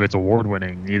 Most of it's award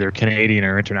winning, either Canadian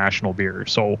or international beer.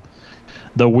 So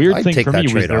the weird thing for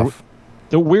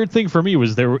me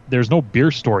was there's no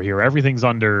beer store here. Everything's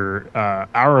under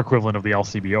our equivalent of the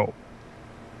LCBO,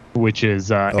 which is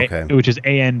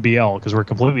ANBL, because we're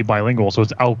completely bilingual. So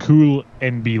it's Alcool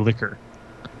NB Liquor.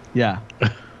 Yeah.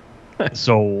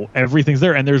 So everything's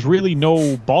there, and there's really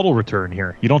no bottle return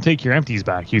here. You don't take your empties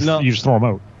back. You just throw them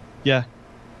out. Yeah.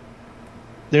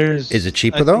 Is it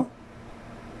cheaper though?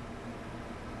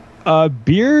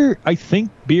 Beer, I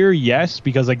think beer, yes,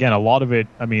 because again, a lot of it.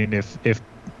 I mean, if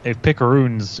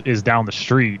Picaroons is down the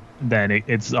street, then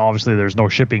it's obviously there's no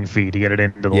shipping fee to get it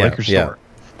into the liquor store.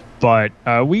 But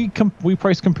we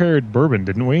price compared bourbon,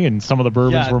 didn't we? And some of the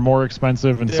bourbons were more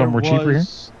expensive, and some were cheaper here.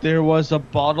 There was a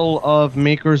bottle of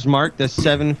Maker's Mark, the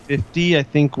 750, I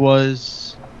think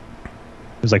was.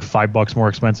 It was like $5 more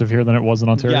expensive here than it was in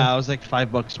Ontario. Yeah, it was like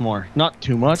 $5 more, not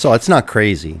too much. So it's not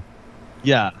crazy.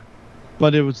 Yeah,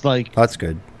 but it was like. That's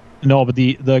good. No, but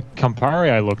the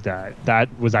Campari I looked at, that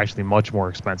was actually much more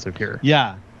expensive here.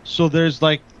 Yeah, so there's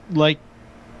like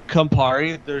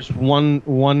Campari, there's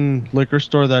one liquor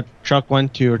store that Chuck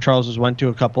went to, or Charles went to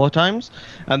a couple of times,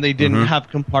 and they didn't have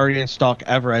Campari in stock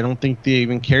ever. I don't think they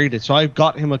even carried it. So I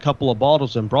got him a couple of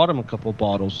bottles and brought him a couple of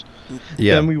bottles.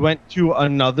 Yeah. Then we went to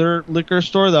another liquor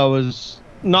store that was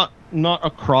not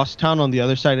across town, on the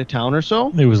other side of town or so.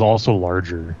 It was also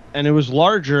larger. And it was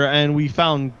larger, and we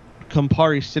found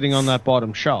Campari sitting on that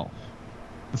bottom shelf.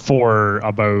 For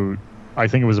about... I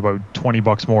think it was about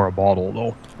 $20 more a bottle,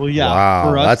 though. Well, yeah.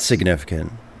 Wow, for us, that's significant.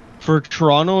 For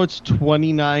Toronto, it's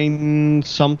 29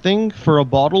 something for a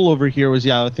bottle. Over here was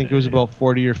I think it was about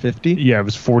 40 or 50. Yeah, it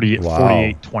was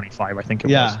 48.25. I think it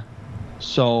was. Yeah.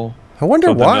 So I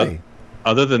wonder why.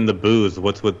 Other than the booze,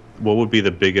 what would be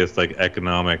the biggest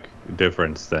economic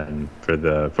difference then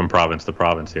from province to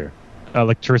province here?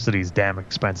 Electricity's damn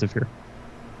expensive here.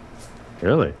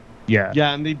 Really? Yeah.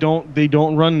 Yeah, and they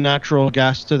don't run natural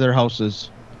gas to their houses.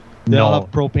 They all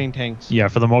have propane tanks. Yeah,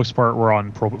 for the most part, we're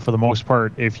on for the most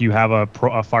part, if you have a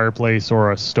fireplace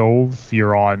or a stove,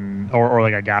 you're on or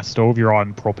like a gas stove, you're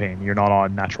on propane. You're not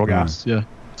on natural gas. Yeah.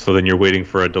 So then you're waiting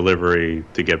for a delivery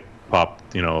to get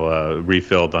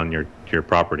refilled on your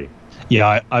property.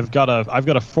 Yeah, I've got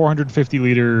a 450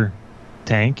 liter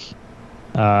tank.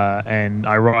 And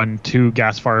I run 2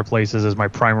 gas fireplaces as my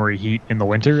primary heat in the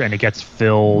winter, and it gets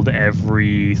filled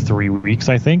every 3 weeks,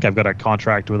 I think. I've got a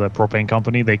contract with a propane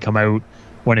company. They come out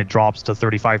when it drops to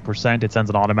 35%. It sends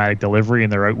an automatic delivery,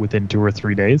 and they're out within 2 or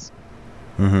 3 days.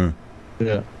 Mm-hmm.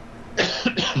 Yeah.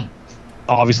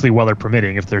 Obviously, weather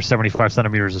permitting, if there's 75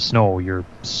 centimeters of snow, you're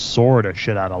sort of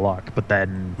shit out of luck. But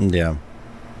then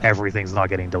everything's not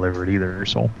getting delivered either,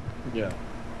 so... Yeah.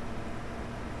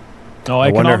 No,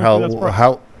 I wonder how.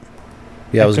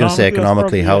 Yeah, I was going to say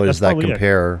economically, how does that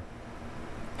compare?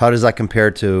 How does that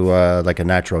compare to like a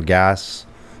natural gas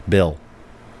bill?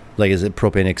 Like, is it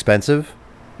propane expensive?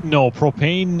 No,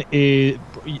 propane is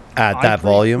at that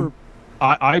volume.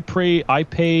 I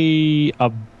pay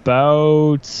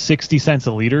about 60 cents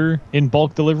a liter in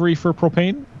bulk delivery for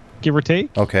propane, give or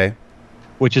take. Okay.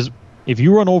 Which is, if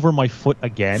you run over my foot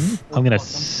again, I'm going to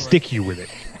stick you with it.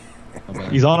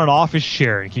 He's on an office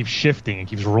chair and keeps shifting and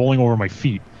keeps rolling over my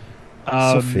feet.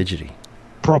 So fidgety.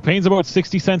 Propane's about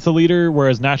 60 cents a liter,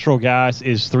 whereas natural gas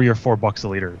is $3 or $4 a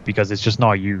liter because it's just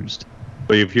not used.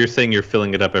 But if you're saying you're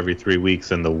filling it up every 3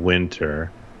 weeks in the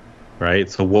winter, right?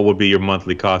 So what would be your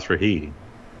monthly cost for heating?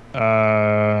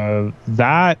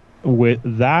 That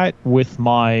with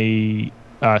my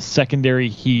secondary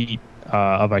heat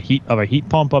of a heat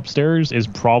pump upstairs is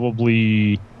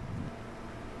probably,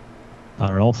 I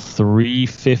don't know,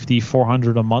 $350,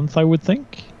 $400 a month, I would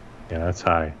think. Yeah, that's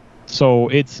high. So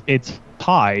it's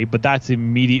high, but that's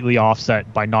immediately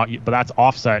offset by not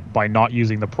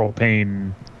using the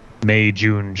propane May,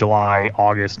 June, July,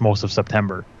 August, most of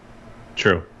September.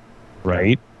 True.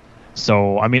 Right?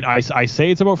 So, I mean, I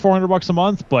say it's about $400 a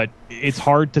month, but it's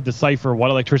hard to decipher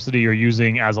what electricity you're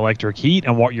using as electric heat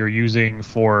and what you're using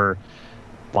for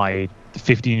my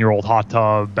 15-year-old hot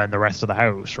tub and the rest of the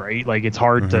house, right? Like, it's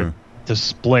hard to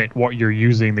split what you're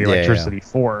using the electricity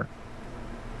for.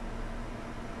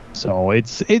 So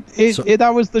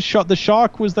that was the shock. The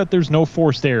shock was that there's no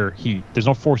forced air heat. There's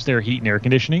no forced air heat and air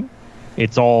conditioning.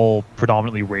 It's all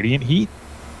predominantly radiant heat.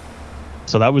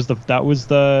 So that was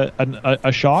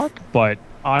a shock. But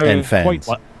and fans.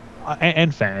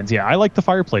 And fans. Yeah, I like the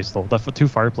fireplace though. The two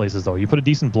fireplaces though. You put a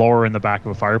decent blower in the back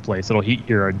of a fireplace, it'll heat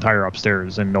your entire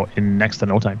upstairs in next to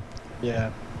no time. Yeah.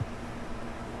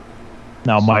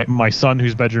 Now my son,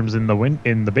 whose bedroom's in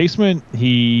the basement,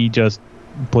 he just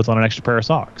puts on an extra pair of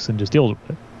socks and just deals with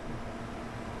it.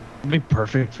 It'd be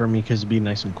perfect for me because it'd be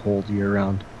nice and cold year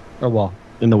round. Or well,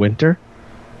 in the winter,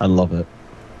 I love it.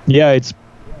 Yeah,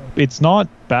 it's not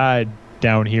bad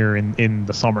down here in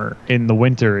the summer. In the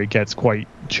winter, it gets quite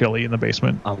chilly in the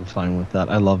basement. I'm fine with that.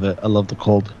 I love it. I love the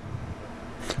cold.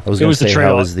 I was going to say,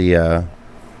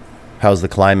 how's the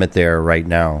climate there right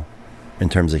now in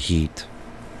terms of heat?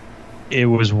 It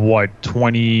was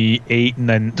 28 and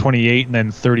then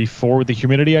 34 with the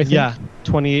humidity, I think. Yeah,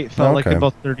 28 felt like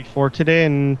about 34 today,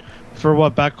 and for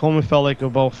back home it felt like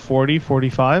about 40,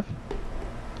 45.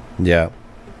 Yeah.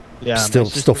 Yeah.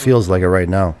 Still feels like it right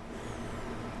now.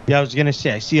 Yeah, I was gonna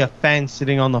say I see a fan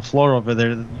sitting on the floor over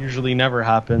there. That usually never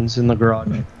happens in the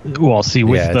garage. Well, see,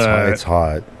 it's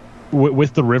hot.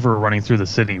 With the river running through the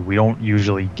city, we don't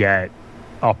usually get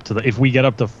up to if we get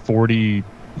up to 40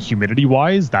 humidity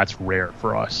wise, that's rare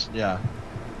for us. Yeah.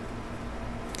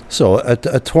 So a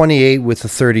 28 with a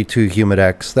 32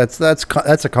 Humidex,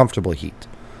 that's a comfortable heat.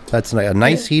 That's a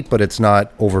nice heat, but it's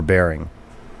not overbearing.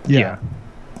 Yeah.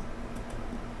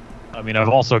 I mean, I've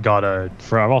also got a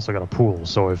pool,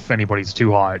 so if anybody's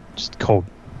too hot, just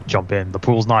jump in. The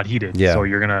pool's not heated, so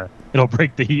it'll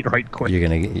break the heat right quick. You're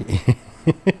gonna.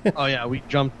 Oh yeah, we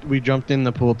jumped in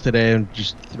the pool today and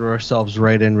just threw ourselves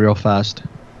right in real fast.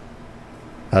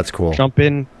 That's cool. Jump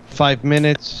in 5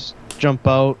 minutes, jump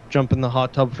out, jump in the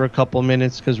hot tub for a couple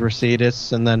minutes because we're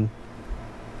sadists, and then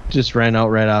just ran out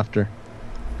right after.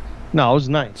 No, it was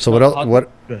nice. So what else?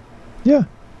 What? Good. Yeah.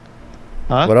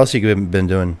 Huh? What else you been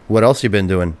doing? What else you been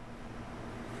doing?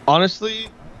 Honestly,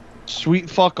 sweet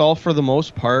fuck all for the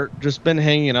most part. Just been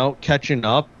hanging out, catching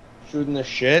up, shooting the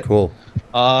shit. Cool.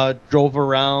 Drove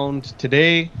around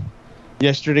today.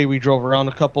 Yesterday we drove around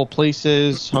a couple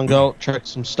places, hung out, checked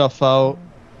some stuff out.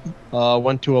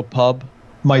 Went to a pub.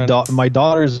 My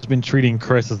daughter's been treating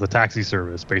Chris as the taxi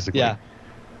service, basically.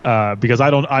 Yeah. Because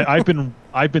I've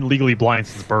been legally blind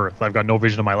since birth. I've got no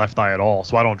vision in my left eye at all,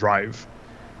 so I don't drive.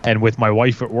 And with my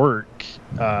wife at work,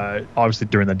 obviously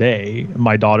during the day,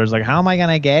 my daughter's like, "How am I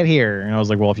gonna get here?" And I was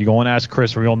like, "Well, if you go and ask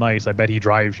Chris real nice, I bet he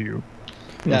drives you."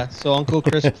 Yeah. So Uncle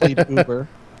Chris played Uber.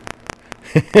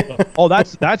 Oh,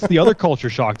 that's the other culture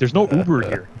shock. There's no Uber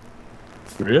here.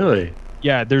 Really?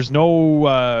 Yeah, there's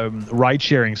no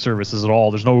ride-sharing services at all.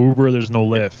 There's no Uber. There's no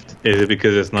Lyft. Is it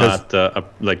because it's not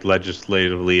like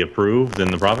legislatively approved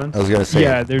in the province? I was gonna say.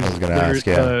 Yeah, I was gonna ask.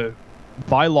 Yeah.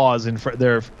 Bylaws in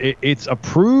there. It's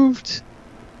approved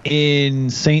in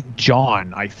St.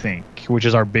 John, I think, which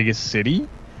is our biggest city.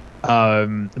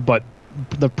 But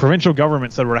the provincial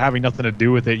government said we're having nothing to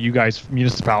do with it. You guys,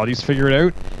 municipalities, figure it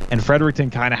out. And Fredericton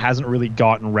kind of hasn't really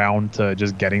gotten around to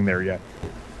just getting there yet.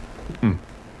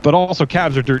 But also,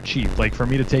 cabs are dirt cheap. Like, for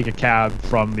me to take a cab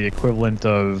from the equivalent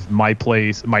of my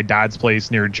dad's place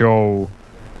near Joe,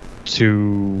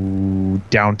 to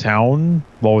downtown,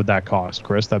 what would that cost,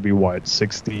 Chris? That'd be what,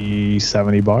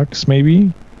 $60-$70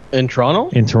 maybe? In Toronto?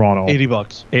 In Toronto.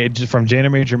 $80. Just from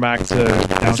Jana Major Mac to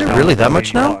downtown. Is it really that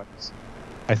much now?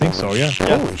 I think so, yeah.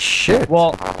 Holy shit.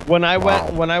 Well, when I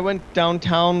went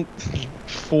downtown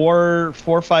 4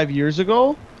 or 5 years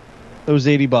ago, it was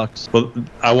 $80. Well,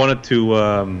 I wanted to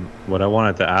what I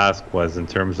wanted to ask was in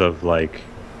terms of like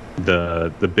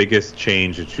the biggest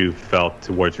change that you felt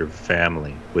towards your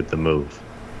family with the move.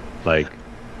 Like,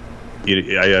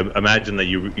 I imagine that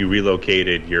you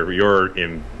relocated your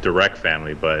in direct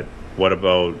family, but what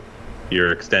about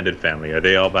your extended family? Are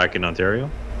they all back in Ontario?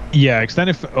 Yeah,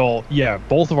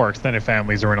 both of our extended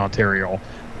families are in Ontario.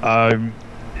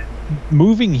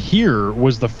 Moving here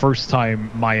was the first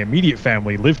time my immediate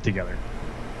family lived together,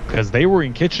 because they were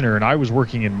in Kitchener and I was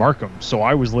working in Markham, so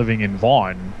I was living in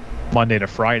Vaughan Monday to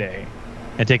Friday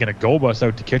and taking a GO bus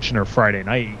out to Kitchener Friday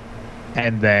night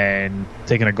and then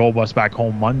taking a go bus back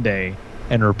home Monday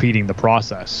and repeating the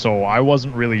process. So I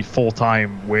wasn't really full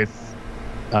time with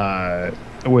my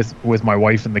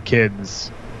wife and the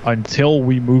kids until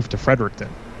we moved to Fredericton.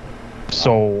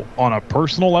 So on a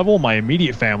personal level, my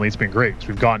immediate family, it's been great.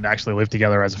 We've gotten to actually live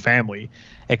together as a family.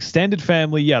 Extended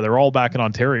family, yeah, they're all back in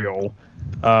Ontario.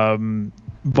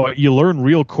 But you learn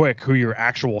real quick who your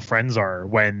actual friends are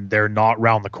when they're not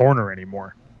round the corner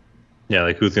anymore. Yeah,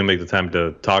 like who's gonna make the time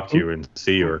to talk to you and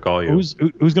see you or call you? Who's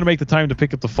gonna make the time to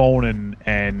pick up the phone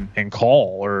and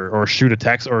call or shoot a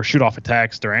text or shoot off a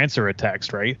text or answer a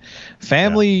text, right?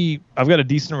 Family, yeah. I've got a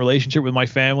decent relationship with my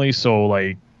family, so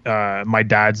like my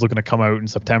dad's looking to come out in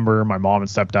September. My mom and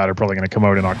stepdad are probably going to come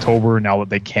out in October now that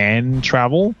they can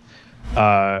travel.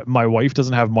 My wife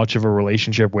doesn't have much of a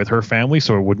relationship with her family,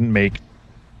 so it wouldn't make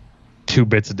 2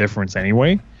 bits of difference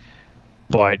anyway.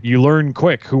 But you learn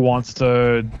quick who wants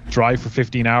to drive for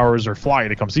 15 hours or fly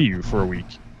to come see you for a week.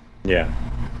 Yeah.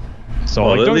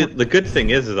 So well, the good thing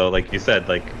is, though, like you said,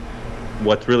 like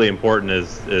what's really important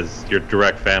is your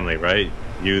direct family, right?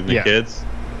 You and the kids.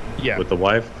 Yeah. With the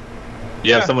wife.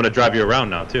 You have someone to drive you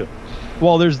around now too.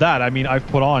 Well, there's that. I mean, I've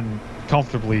put on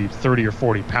comfortably 30 or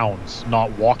 40 pounds,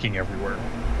 not walking everywhere,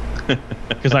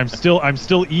 because I'm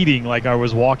still eating like I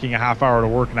was walking a half hour to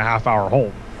work and a half hour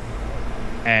home,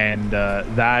 and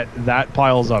that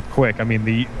piles up quick. I mean,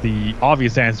 the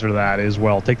obvious answer to that is,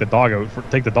 well, take the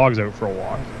dogs out for a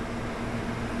walk.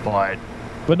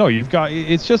 But no, you've got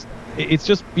it's just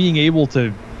being able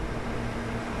to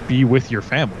be with your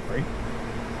family, right?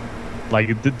 Like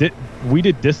we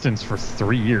did distance for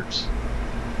 3 years.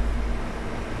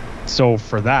 So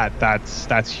for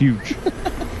that's huge.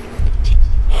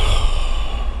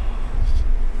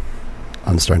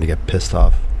 I'm starting to get pissed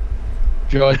off.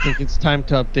 Joe, I think it's time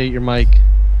to update your mic.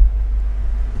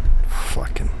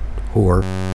 Fucking whore.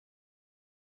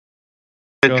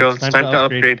 Joe, it's time to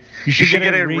upgrade. You should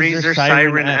get a Razer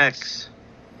Siren X.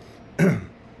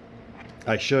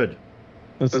 I should.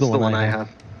 That's the one I have.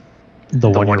 The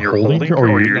one you're holding?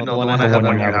 Or the one I have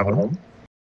at home?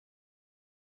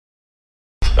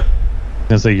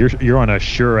 I say you're on a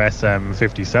Shure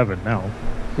SM57 now.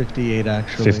 58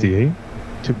 actually. 58?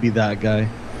 To be that guy.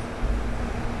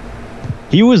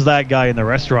 He was that guy in the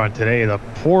restaurant today. The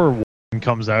poor woman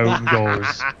comes out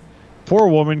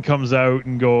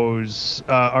and goes,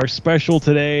 our special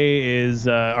today is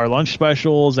our lunch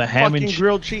special is a ham and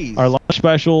grilled cheese. Our lunch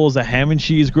special is a ham and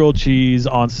cheese grilled cheese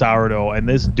on sourdough. And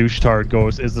this douche-tard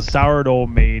goes, is the sourdough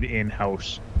made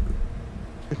in-house?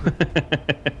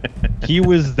 He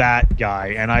was that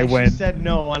guy, and I said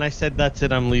no, and I said that's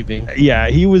it, I'm leaving. Yeah,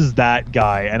 he was that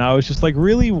guy, and I was just like,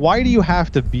 really? Why do you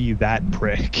have to be that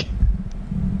prick?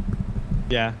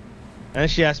 Yeah.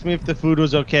 And she asked me if the food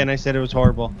was okay, and I said it was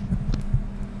horrible.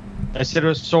 I said it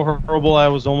was so horrible I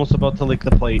was almost about to lick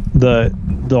the plate.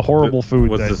 The horrible food.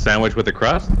 Was the sandwich with the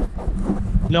crust?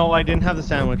 No, I didn't have the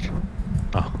sandwich.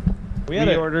 Oh. We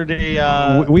ordered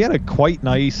a. We had a quite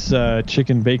nice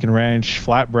chicken bacon ranch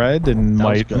flatbread, and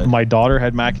my daughter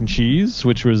had mac and cheese,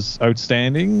 which was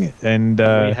outstanding, and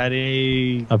we had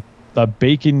a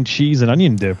bacon cheese and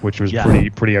onion dip, which was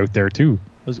pretty out there too.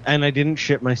 And I didn't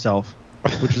shit myself,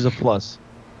 which is a plus.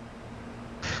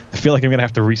 I feel like I'm gonna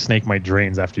have to re-snake my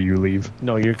drains after you leave.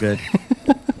 No, you're good.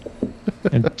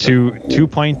 And two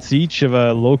pints each of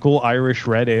a local Irish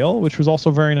red ale, which was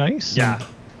also very nice. Yeah.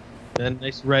 And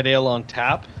nice red ale on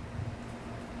tap.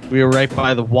 We were right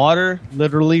by the water,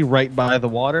 literally right by the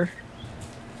water.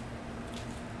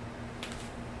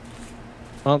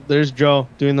 Oh, there's Joe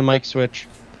doing the mic switch.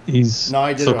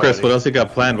 So Chris, what else you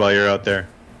got planned while you're out there?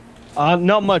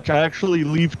 Not much. I actually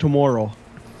leave tomorrow.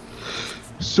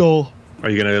 So. Are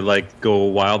you gonna go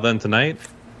wild then tonight?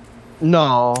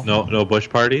 No. No bush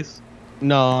parties?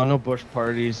 No bush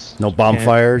parties. No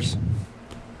bonfires?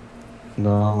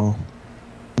 No.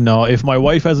 No, if my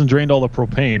wife hasn't drained all the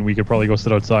propane, we could probably go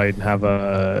sit outside and have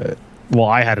a... Well,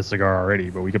 I had a cigar already,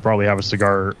 but we could probably have a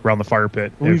cigar around the fire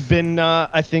pit. We've been...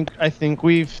 I think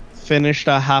we've finished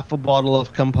a half a bottle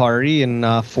of Campari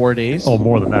in 4 days. Oh,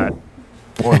 more than that.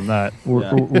 More than that.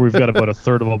 We've got about a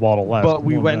third of a bottle left. But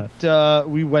we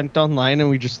went online and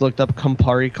we just looked up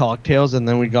Campari cocktails, and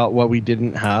then we got what we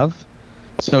didn't have.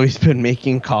 So he's been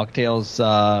making cocktails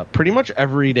pretty much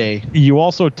every day. You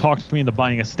also talked me into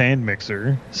buying a stand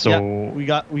mixer. So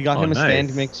yeah, we got him a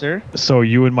stand mixer. So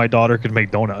you and my daughter could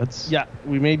make donuts. Yeah,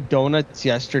 we made donuts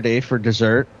yesterday for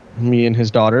dessert, me and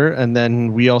his daughter, and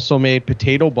then we also made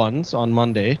potato buns on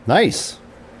Monday. Nice.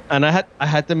 And I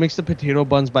had to mix the potato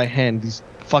buns by hand. These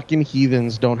fucking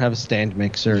heathens don't have a stand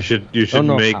mixer. You should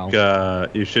make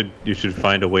you should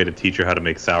find a way to teach her how to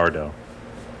make sourdough.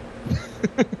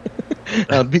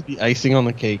 That'll be the icing on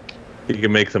the cake. You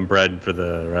can make some bread for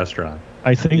the restaurant.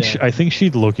 I think Yeah. I think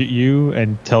she'd look at you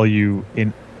and tell you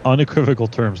in unequivocal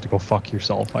terms to go fuck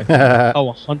yourself. I think.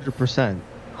 Oh, 100%.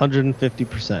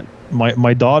 150%.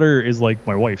 My daughter is like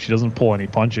my wife. She doesn't pull any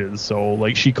punches. So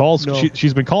like she calls. No.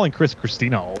 She's been calling Chris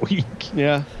Christina all week.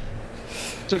 Yeah.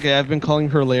 It's okay. I've been calling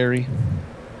her Larry.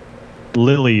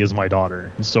 Lily is my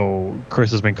daughter. So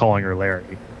Chris has been calling her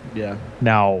Larry. Yeah.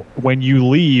 Now, when you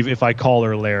leave, if I call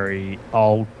her Larry,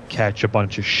 I'll catch a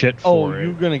bunch of shit Oh, for it.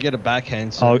 you're going to get a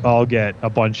backhand soon. I'll get a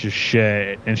bunch of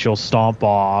shit, and she'll stomp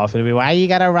off and be, "Why you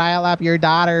gotta rile up your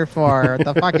daughter for? What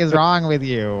the fuck is wrong with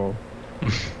you?"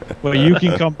 Well, you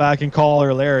can come back and call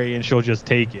her Larry, and she'll just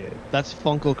take it. That's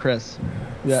Funkle Chris.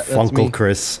 Yeah, that's Funkle me.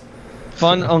 Chris.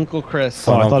 Fun Uncle Chris.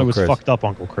 Oh, Fun I thought Uncle it was Chris. fucked up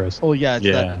Uncle Chris. Oh, yeah, it's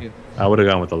Yeah. that dude. I would have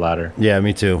gone with the latter. Yeah,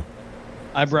 me too.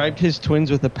 I bribed his twins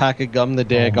with a pack of gum the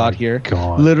day I got here.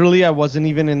 God. Literally, I wasn't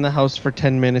even in the house for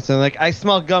 10 minutes. And like, I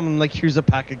smell gum. I'm like, here's a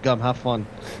pack of gum. Have fun.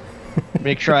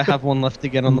 Make sure I have one left to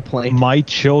get on the plane. My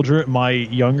children, my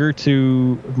younger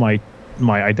two, my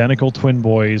identical twin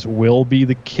boys will be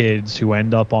the kids who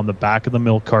end up on the back of the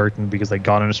milk carton because they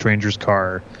got in a stranger's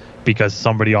car because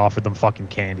somebody offered them fucking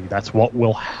candy. That's what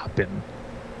will happen.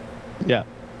 Yeah.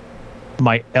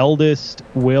 My eldest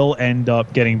will end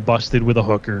up getting busted with a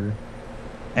hooker,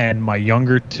 and my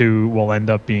younger two will end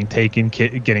up being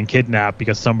getting kidnapped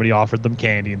because somebody offered them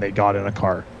candy and they got in a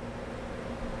car.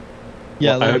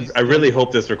 Yeah. Well, Lily's- I really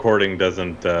hope this recording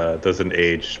doesn't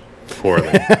age poorly.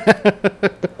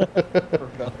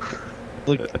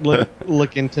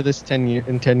 look into this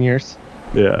in 10 years.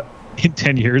 Yeah. In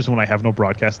 10 years, when I have no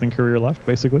broadcasting career left,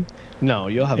 basically. No,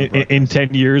 you'll have a In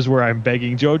 10 years, where I'm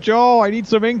begging Joe, I need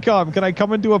some income. Can I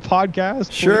come and do a podcast?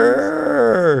 please?"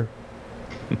 Sure.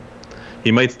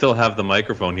 He might still have the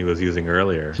microphone he was using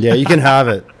earlier. Yeah, you can have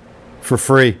it for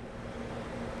free.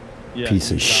 Yeah, Piece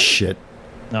of exactly. shit.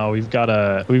 No, we've got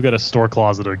a store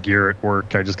closet of gear at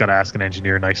work. I just got to ask an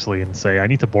engineer nicely and say, I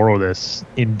need to borrow this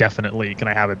indefinitely. Can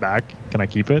I have it back? Can I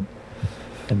keep it?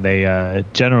 And they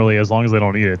generally, as long as they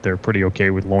don't need it, they're pretty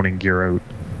okay with loaning gear out.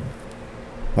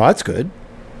 Well, that's good.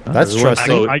 That's Everyone's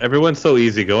trusting. so, everyone's so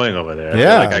easygoing over there.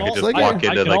 Yeah. I feel like I could just Like, walk I into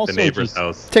can like the also neighbor's just-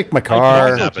 house, Take my I car.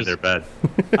 can nap in their bed.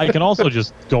 I can also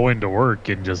just go into work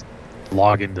and just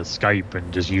log into Skype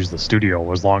and just use the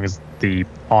studio as long as the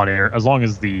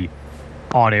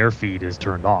on air feed is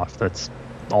turned off. That's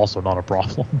also not a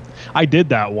problem. I did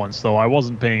that once though. I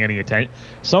wasn't paying any attention.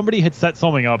 Somebody had set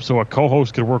something up so a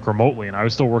co-host could work remotely, and I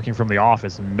was still working from the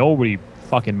office, and nobody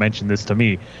fucking mentioned this to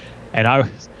me. And I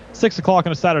was 6 o'clock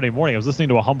on a Saturday morning. I was listening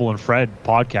to a Humble and Fred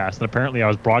podcast, and apparently I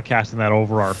was broadcasting that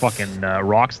over our fucking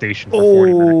rock station for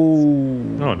 40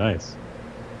 minutes. Oh, nice.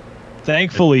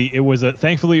 Thankfully, it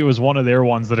was one of their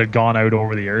ones that had gone out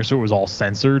over the air, so it was all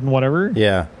censored and whatever.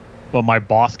 Yeah. But my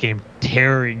boss came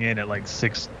tearing in at like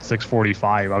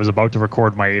 6:45. I was about to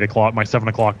record my 7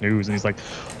 o'clock news, and he's like,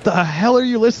 "The hell are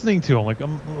you listening to?" I'm like,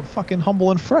 "I'm fucking Humble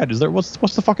and Fred. Is there what's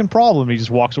the fucking problem?" He just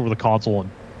walks over the console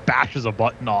and bashes a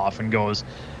button off and goes,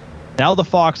 "Now the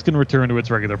Fox can return to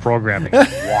its regular programming." And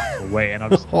walks away, and I'm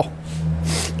just, Oh.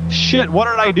 shit. What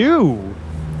did I do?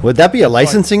 Would that be a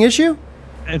licensing issue?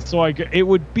 And so it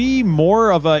would be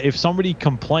more of a, if somebody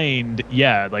complained,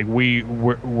 yeah, like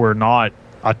we're not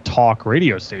a talk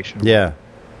radio station, Yeah.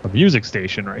 a music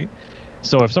station, right?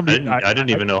 So if somebody, I didn't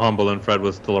even know Humble and Fred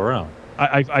was still around.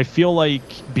 I feel like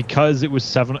because it was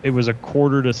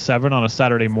 6:45 on a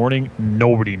Saturday morning,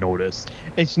 nobody noticed.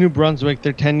 It's New Brunswick.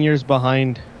 They're 10 years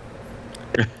behind.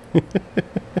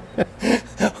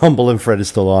 Humble and Fred is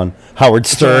still on. Howard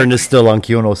Stern is still on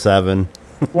Q107.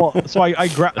 Well, so I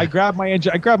grabbed my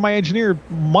engineer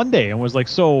Monday and was like,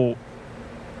 so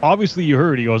obviously you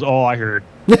heard. He goes, "Oh, I heard.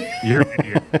 You're an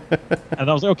idiot." And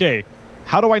I was like, okay,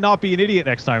 how do I not be an idiot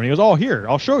next time? And he goes, "Oh, here,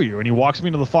 I'll show you." And he walks me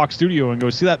into the Fox studio and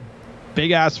goes, "See that big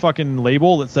ass fucking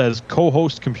label that says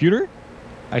co-host computer?"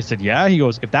 I said, "Yeah." He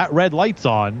goes, "If that red light's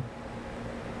on,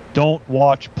 don't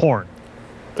watch porn."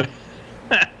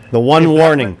 The one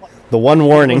warning. The one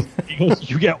warning. He goes,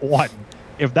 "You get one.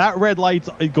 If that red light's,"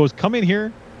 it goes, "Come in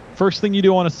here. First thing you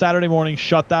do on a Saturday morning,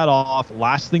 shut that off.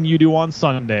 Last thing you do on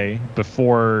Sunday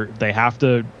before they have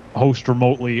to host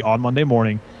remotely on Monday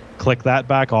morning, click that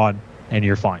back on, and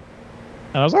you're fine."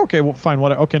 And I was like, "Okay, well, fine.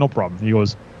 What? Okay, no problem." He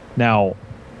goes, "Now,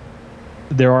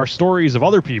 there are stories of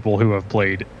other people who have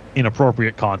played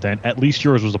inappropriate content. At least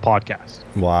yours was a podcast."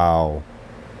 Wow.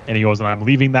 And he goes, "And I'm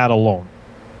leaving that alone.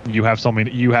 You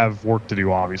have work to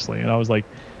do, obviously." And I was like,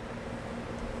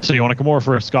 "So you want to come over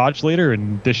for a scotch later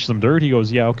and dish some dirt?" He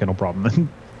goes, "Yeah, okay, no problem."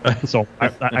 So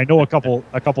I know a couple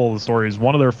of the stories.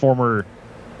 One of their former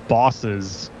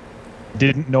bosses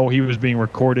didn't know he was being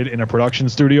recorded in a production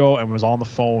studio and was on the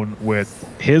phone with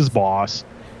his boss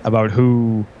about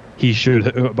who he should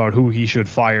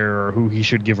fire or who he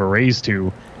should give a raise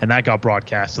to, and that got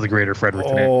broadcast to the greater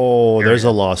Fredericton area. Oh, there's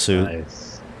a lawsuit.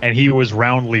 Nice. And he was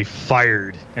roundly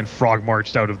fired and frog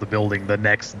marched out of the building the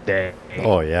next day.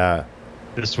 Oh yeah.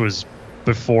 This was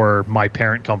before my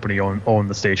parent company owned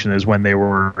the station. Is when they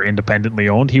were independently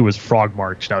owned. He was frog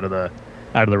marched out of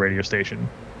the radio station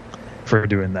for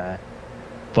doing that.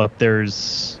 But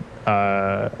there's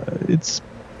it's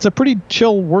a pretty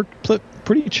chill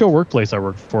workplace I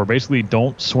work for. Basically,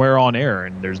 don't swear on air,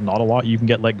 and there's not a lot you can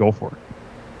get let go for.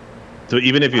 So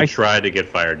even if you try to get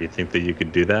fired, do you think that you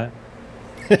could do that?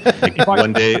 Like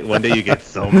one day you get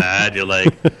so mad, you're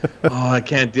like, oh, I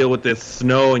can't deal with this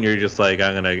snow, and you're just like,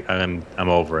 I'm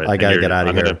over it. I gotta get out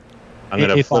of here. I'm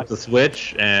gonna flip the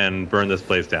switch and burn this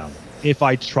place down. If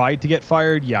I tried to get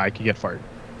fired, yeah, I could get fired,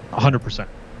 100%.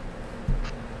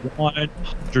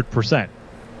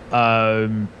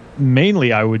 100%.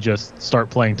 Mainly, I would just start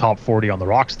playing top 40 on the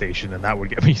rock station, and that would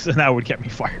get me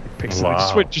fired. Basically,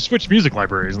 Wow. just switch music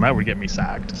libraries, and that would get me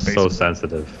sacked. Basically. So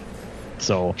sensitive.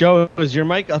 So Joe, is your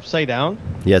mic upside down?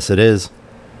 Yes, it is.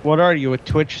 What are you, a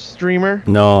Twitch streamer?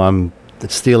 No, I'm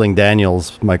stealing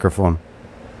Daniel's microphone.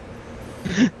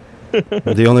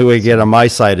 The only way to get on my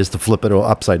side is to flip it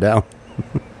upside down.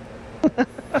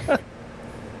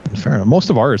 fair enough. Most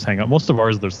of ours,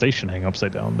 the station hang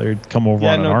upside down. They come over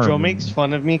Yeah, on an no, arm. Joe makes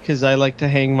fun of me because I like to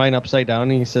hang mine upside down,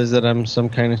 and he says that I'm some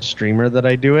kind of streamer that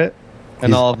I do it,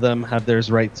 and all of them have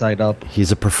theirs right side up.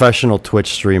 He's a professional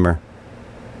Twitch streamer.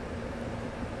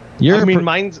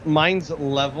 Mine's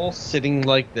level, sitting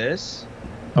like this,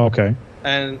 okay.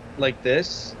 and like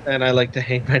this, and I like to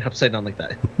hang mine upside down like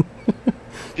that.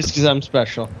 Just because I'm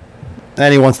special.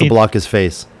 And he wants to block his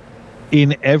face.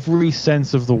 In every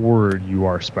sense of the word, you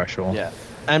are special. Yeah.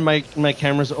 And my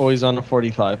camera's always on a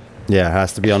 45. Yeah, it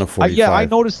has to be on a 45. Yeah, I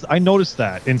noticed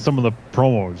that in some of the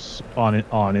promos on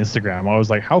Instagram. I was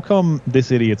like, how come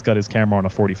this idiot's got his camera on a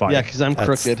 45? Yeah, because I'm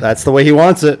crooked. That's the way he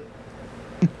wants it.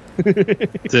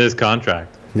 It's his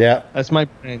contract. Yeah. That's my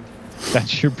brand.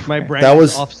 That's your My brand That is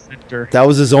was- off center. That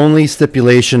was his only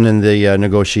stipulation in the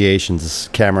negotiations. His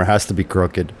camera has to be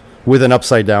crooked with an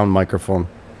upside down microphone.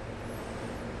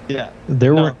 Yeah.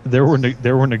 There No.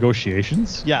 were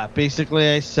negotiations. Yeah, basically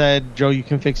I said, Joe, you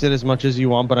can fix it as much as you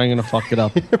want, but I'm going to fuck it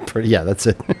up. Yeah, that's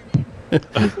it.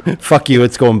 Fuck you,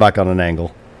 it's going back on an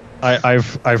angle.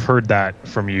 I've heard that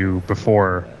from you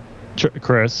before,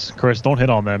 Chris. Chris, don't hit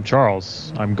on them.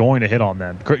 Charles, I'm going to hit on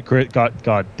them.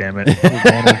 God damn it.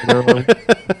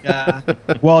 Yeah.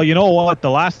 Well, you know what?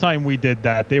 The last time we did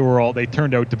that, they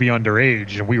turned out to be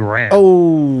underage, and we ran.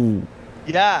 Oh,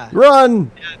 Yeah.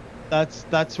 run!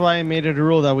 That's why I made it a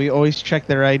rule that we always check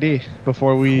their ID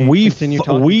before we continue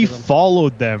talking we to them.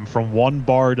 followed them from one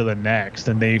bar to the next,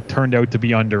 and they turned out to be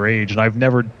underage. And I've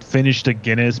never finished a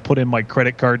Guinness, put in my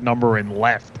credit card number, and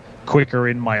left quicker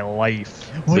in my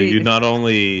life. So you not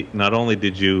only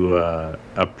did you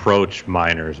approach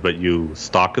minors, but you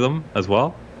stalk them as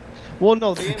well. Well,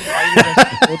 no, they invited us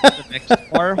to go to the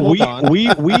next bar. Hold on.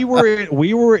 We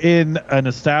were in an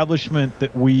establishment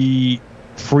that we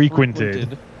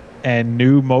frequented and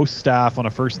knew most staff on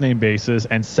a first name basis,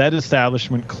 and said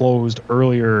establishment closed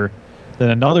earlier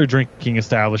than another drinking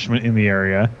establishment in the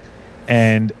area.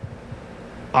 And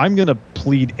I'm gonna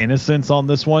plead innocence on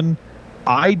this one.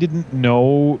 I didn't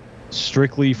know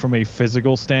strictly from a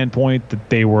physical standpoint that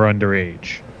they were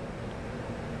underage.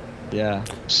 Yeah.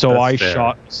 So That's I fair.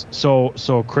 shot.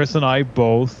 So Chris and I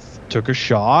both took a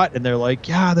shot, and they're like,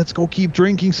 "Yeah, let's go keep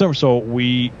drinking some." So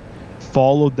we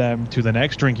followed them to the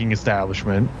next drinking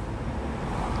establishment,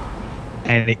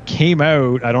 and it came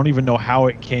out. I don't even know how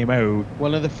it came out.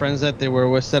 One of the friends that they were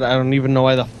with said, I don't even know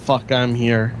why the fuck I'm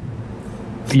here.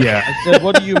 Yeah, I said,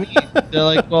 what do you mean? They're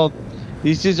like, well,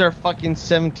 these dudes are fucking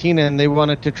 17 and they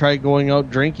wanted to try going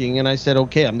out drinking. And I said,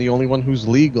 okay, I'm the only one who's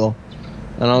legal.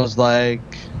 And I was like,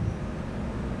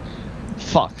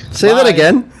 fuck. Say that Bye.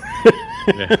 again.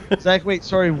 It's like, wait,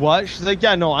 sorry, what? She's like,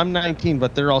 yeah, no, I'm 19,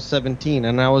 but they're all 17.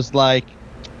 And I was like,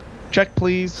 check,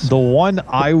 please. the one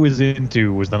I was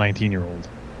into was the 19-year-old.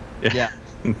 Yeah.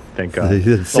 Thank God.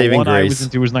 The Saving one I was grace.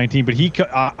 into was 19, but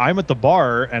I'm at the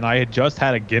bar, and I had just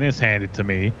had a Guinness handed to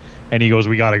me, and he goes,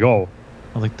 "We gotta go."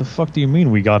 I'm like, "The fuck do you mean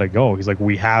we gotta go?" He's like,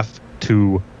 "We have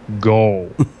to go."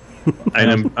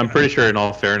 And I'm pretty sure, in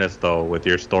all fairness, though, with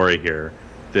your story here,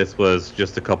 this was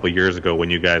just a couple years ago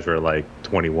when you guys were like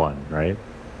 21, right?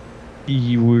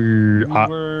 You're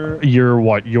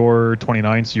what? You're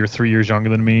 29, so you're 3 years younger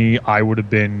than me. I would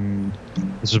have been.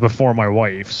 This was before my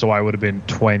wife, so I would have been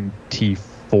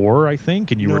 24, I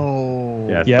think, and you were. No.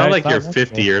 Yeah, it's Yeah, not it's like that you're long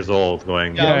 50 ago. years old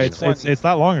going. Yeah, Yeah, I it's was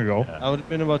that long ago. I would have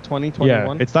been about 20, Yeah,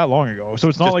 21. it's that long ago. So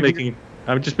it's not Just like making.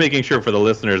 I'm just making sure for the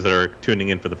listeners that are tuning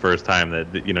in for the first time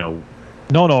that you know.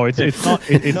 no, it's not.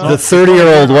 It's No. The not.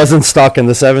 30-year-old wasn't stalking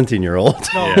the 17-year-old.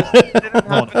 No,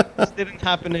 Yeah. this didn't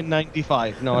happen in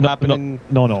 95. No, it happened in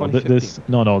No,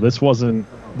 2015.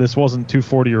 this wasn't two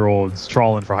 40-year-olds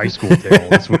trawling for high school tail.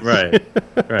 This was Right.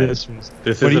 Right. This was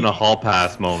This but isn't he- a hall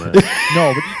pass moment.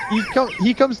 no, but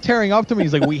he comes tearing up to me.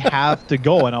 He's like, "We have to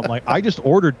go," and I'm like, "I just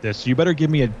ordered this. So you better give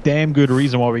me a damn good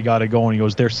reason why we got to go." And he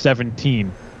goes, "They're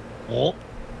 17." Well,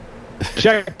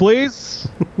 check, please.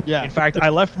 Yeah. In fact, I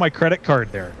left my credit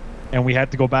card there, and we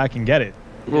had to go back and get it.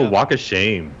 Well, walk of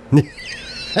shame.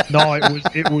 No,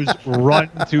 it was run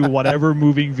to whatever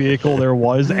moving vehicle there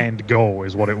was and go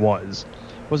is what it was.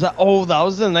 Was that? Oh, that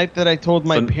was the night that I told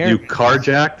my So parents. you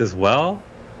carjacked as well?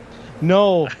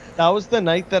 No, that was the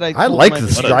night that I. I told like my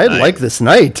this. What a I night. like this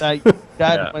night. That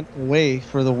dad Yeah. went away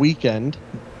for the weekend.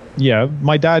 Yeah,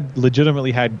 my dad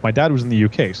legitimately had. My dad was in the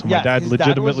UK, so Yeah, my dad his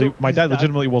dad was-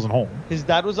 legitimately wasn't home. His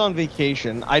dad was on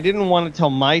vacation. I didn't want to tell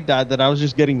my dad that I was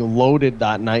just getting loaded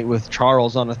that night with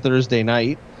Charles on a Thursday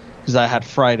night because I had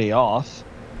Friday off.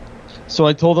 So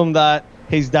I told him that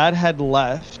his dad had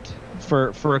left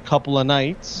for a couple of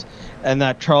nights and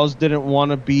that Charles didn't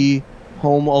want to be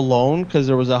home alone because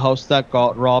there was a house that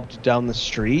got robbed down the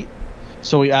street.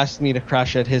 So he asked me to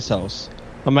crash at his house.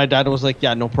 And my dad was like,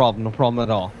 yeah, no problem at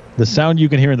all. The sound you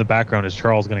can hear in the background is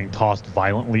Charles getting tossed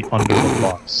violently under the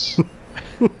bus.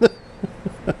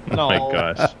 No, Oh my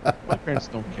gosh. my parents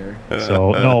don't care.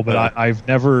 So no, but I've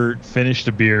never finished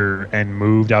a beer and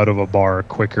moved out of a bar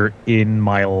quicker in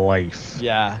my life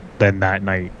Yeah. than that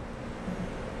night.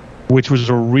 Which was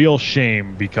a real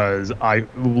shame because I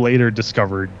later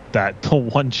discovered that the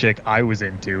one chick I was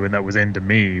into and that was into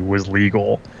me was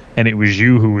legal, and it was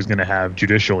you who was going to have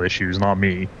judicial issues, not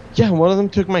me. Yeah, one of them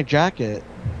took my jacket.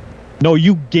 No,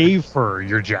 you gave her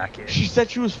your jacket. She said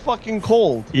she was fucking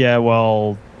cold. Yeah,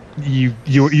 well, you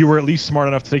were at least smart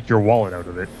enough to take your wallet out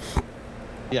of it.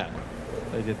 Yeah,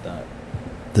 I did that.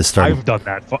 This time. I've done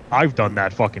that. I've done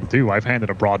that fucking too. I've handed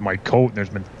a broad my coat, and there's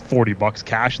been $40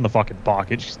 cash in the fucking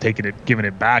pocket. She's taking it, giving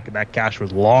it back, and that cash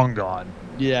was long gone.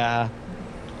 Yeah.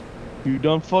 You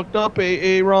done fucked up,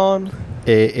 Ron.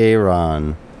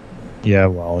 Aaron. Yeah,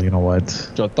 well, you know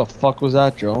what? What the fuck was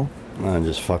that, Joe? I'm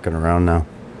just fucking around now.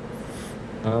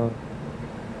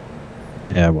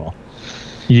 Yeah, well,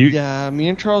 you. Yeah, me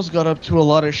and Charles got up to a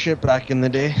lot of shit back in the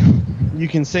day. You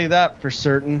can say that for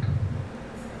certain.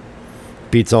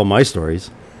 Beats all my stories.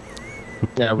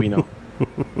 Yeah, we know.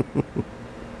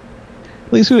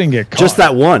 At least we didn't get caught. Just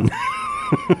that one.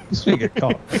 At least we didn't get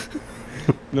caught.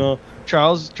 No,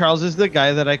 Charles is the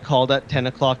guy that I called at 10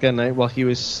 o'clock at night while he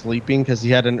was sleeping because he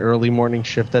had an early morning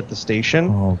shift at the station,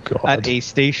 Oh god. at a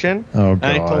station. Oh And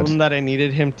I told god. him that I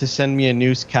needed him to send me a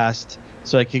newscast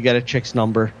so I could get a chick's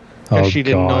number. Because Oh, she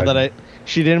didn't know God. that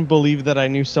she didn't believe that I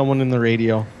knew someone in the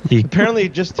radio. He Apparently,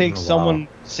 it just takes Wow. someone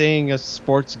saying a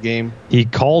sports game. he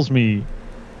calls me.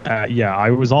 Yeah,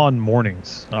 I was on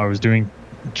mornings. I was doing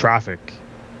traffic,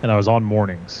 and I was on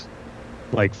mornings,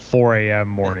 like 4 a.m.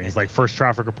 mornings, like first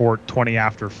traffic report 20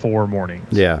 after 4 mornings.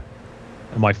 Yeah.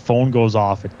 And my phone goes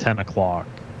off at 10 o'clock,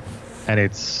 and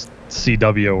it's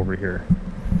CW over here,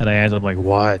 and I answer. I'm like,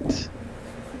 what?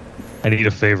 I need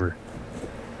a favor.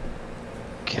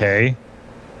 Okay.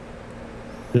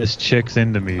 This chick's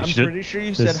into me. I'm She- pretty sure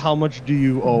you this- said, how much do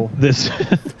you owe? This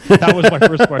that was my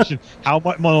first question. How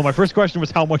much? No, my first question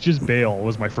was how much is bail?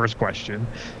 Was my first question.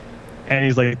 And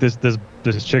he's like,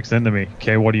 this chick's into me.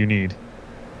 Okay, what do you need?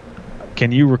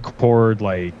 Can you record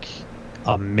like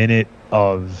a minute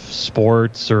of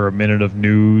sports or a minute of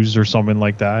news or something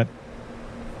like that?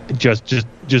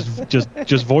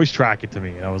 Just voice track it to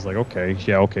me. And I was like, okay,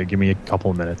 yeah, okay, give me a couple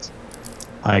of minutes.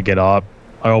 I get up,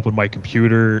 I open my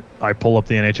computer, I pull up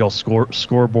the NHL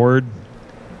scoreboard,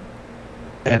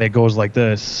 and it goes like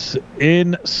this.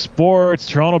 In sports,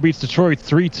 Toronto beats Detroit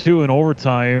 3-2 in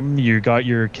overtime. You got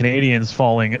your Canadians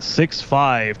falling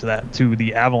 6-5 to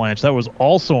the Avalanche. That was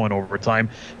also in overtime.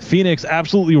 Phoenix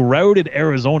absolutely routed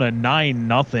Arizona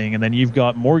 9-0, and then you've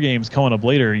got more games coming up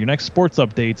later. Your next sports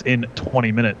updates in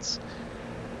 20 minutes.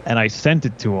 And I sent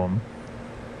it to him.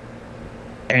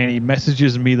 And he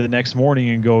messages me the next morning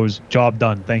and goes, "Job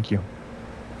done, thank you."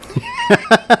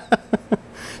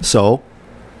 So,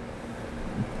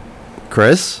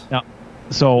 Chris?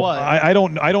 So What? I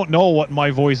don't know what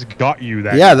my voice got you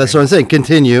that. Yeah, that's what I'm saying.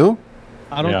 Continue.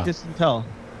 I don't Yeah. kiss and tell.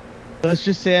 Let's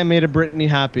just say I made a Brittany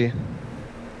happy.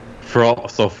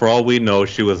 For all we know,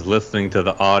 she was listening to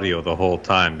the audio the whole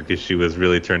time because she was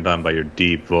really turned on by your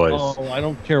deep voice. Oh, I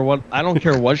don't care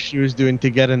what she was doing to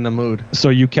get in the mood. So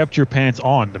you kept your pants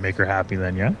on to make her happy,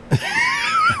 then, yeah?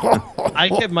 I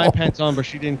kept my pants on, but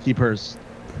she didn't keep hers.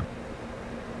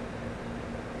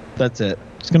 That's it.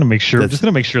 Just gonna make sure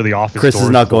the office. Chris door is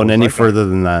not going closed. any further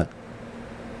than that.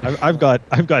 I've got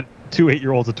 2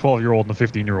 8-year-olds, a 12-year-old, and a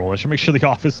 15-year-old. I should make sure the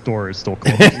office door is still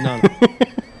closed. No.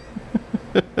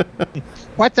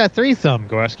 What's a threesome?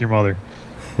 Go ask your mother.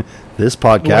 This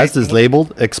podcast is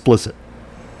labeled explicit.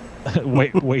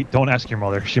 wait, don't ask your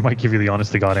mother. She might give you the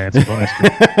honest to God answer. Don't ask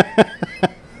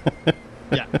her.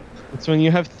 Yeah. It's when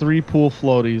you have 3 pool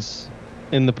floaties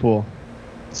in the pool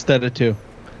instead of 2.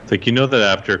 It's like, you know that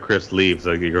after Chris leaves,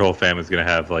 like your whole family's gonna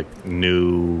have like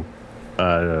new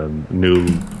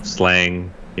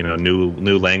slang,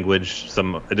 new language,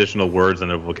 some additional words in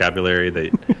their vocabulary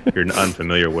that you're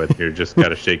unfamiliar with. You just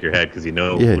gotta shake your head because you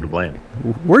know who to blame.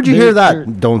 Where'd you hear that? I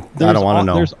don't want to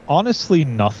know. There's honestly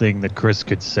nothing that Chris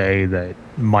could say that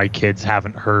my kids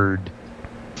haven't heard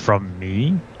from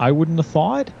me. I wouldn't have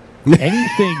thought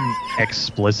anything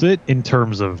explicit in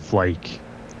terms of like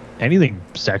anything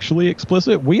sexually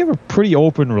explicit. We have a pretty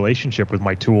open relationship with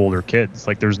my 2 older kids.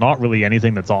 Like, there's not really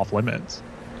anything that's off limits.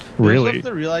 Really, You have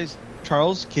to realize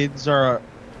Charles' kids are.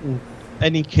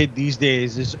 Any kid these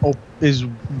days is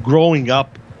growing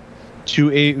up to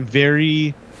a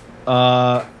very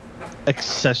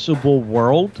accessible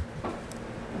world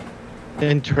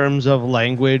in terms of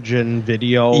language and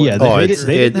video. Yeah,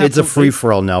 it's a free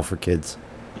for all now for kids.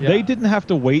 Yeah. They didn't have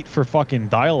to wait for fucking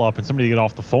dial-up and somebody to get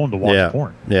off the phone to watch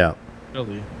porn. Yeah.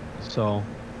 Really. So,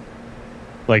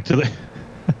 like, to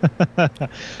the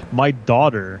my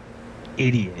daughter,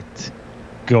 idiot,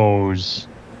 goes,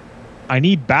 I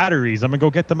need batteries. I'm gonna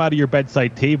go get them out of your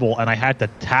bedside table, and I had to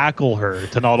tackle her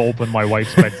to not open my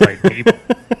wife's bedside table.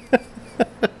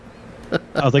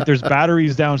 I was like, there's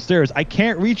batteries downstairs. I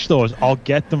can't reach those. I'll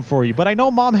get them for you. But I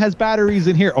know Mom has batteries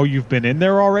in here. Oh, you've been in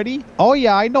there already? Oh,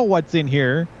 yeah, I know what's in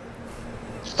here.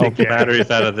 Take the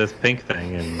batteries out of this pink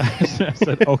thing. And I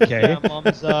said, okay. yeah,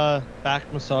 Mom's back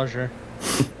massager.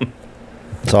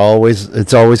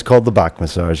 It's always called the back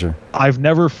massager. I've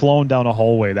never flown down a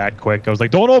hallway that quick. I was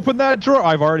like, don't open that drawer.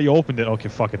 I've already opened it. Okay,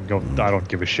 fucking go. I don't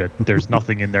give a shit. There's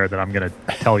nothing in there that I'm going to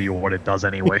tell you what it does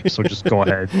anyway. So just go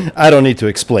ahead. I don't need to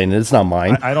explain it. It's not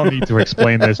mine. I don't need to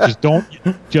explain this.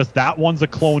 Just that one's a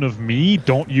clone of me.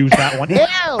 Don't use that one.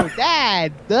 Ew,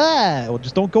 Dad. Well,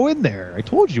 just don't go in there. I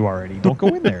told you already. Don't go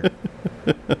in there.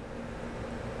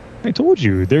 I told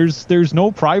you, there's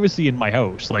no privacy in my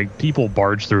house. Like, people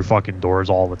barge through fucking doors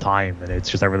all the time, and it's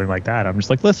just everything like that. I'm just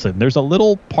like, listen, there's a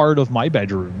little part of my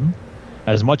bedroom,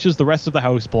 as much as the rest of the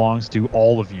house belongs to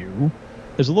all of you,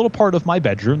 there's a little part of my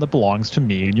bedroom that belongs to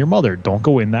me and your mother. Don't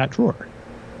go in that drawer.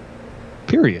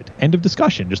 Period. End of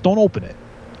discussion. Just don't open it.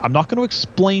 I'm not going to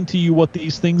explain to you what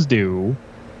these things do.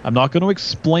 I'm not going to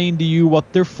explain to you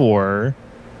what they're for.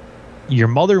 Your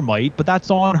mother might, but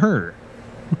that's on her.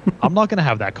 I'm not going to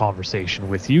have that conversation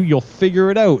with you. You'll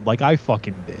figure it out like I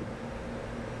fucking did.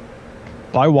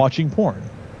 By watching porn.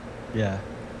 Yeah.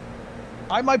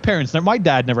 My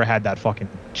dad never had that fucking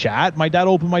chat. My dad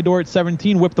opened my door at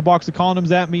 17, whipped a box of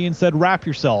condoms at me and said, wrap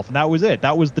yourself. And that was it.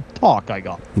 That was the talk I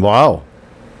got. Wow.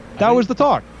 That was the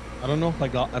talk. I don't know if I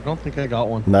don't think I got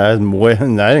one. I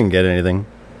didn't get anything.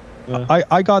 Yeah.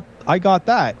 I got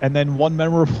that. And then one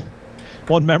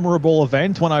memorable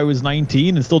event when I was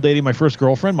 19 and still dating my first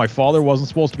girlfriend. My father wasn't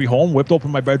supposed to be home, whipped open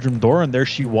my bedroom door, and there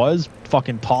she was,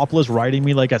 fucking topless, riding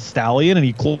me like a stallion, and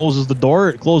he closed the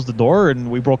door, and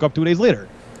we broke up 2 days later.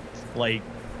 Like,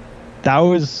 that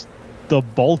was the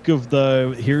bulk of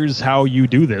the here's how you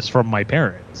do this from my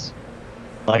parents.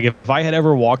 Like, if I had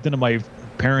ever walked into my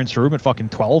parents' room at fucking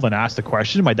 12 and asked a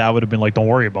question, my dad would have been like, don't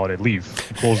worry about it, leave,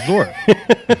 close the door.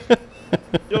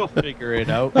 You'll figure it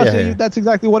out. That's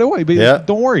exactly what it was. But Yeah.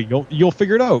 don't worry, you'll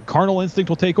figure it out. Carnal instinct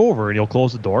will take over, and you'll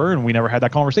close the door. And we never had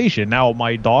that conversation. Now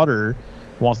my daughter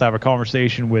wants to have a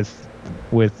conversation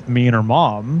with me and her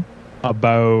mom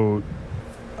about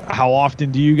how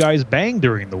often do you guys bang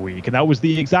during the week, and that was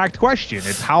the exact question.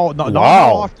 It's not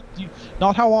Wow.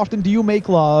 how often do you make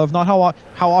love, not how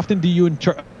often do you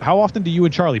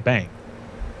and Charlie bang.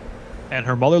 And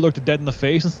her mother looked her dead in the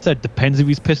face and said, depends if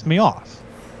he's pissed me off.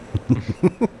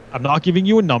 I'm not giving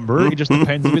you a number. It just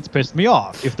depends if it's pissed me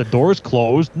off. If the door is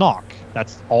closed, knock.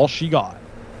 That's all she got.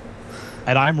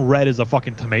 And I'm red as a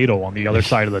fucking tomato on the other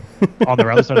side of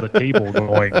the table,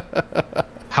 going,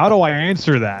 how do I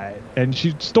answer that? And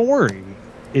she just, don't worry.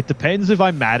 It depends if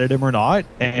I'm mad at him or not.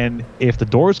 And if the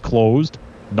door is closed,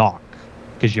 knock,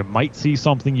 because you might see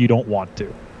something you don't want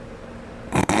to.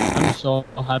 I'm so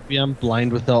happy I'm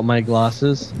blind without my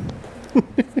glasses.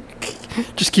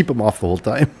 Just keep them off the whole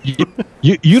time.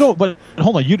 You don't. But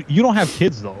hold on, you don't have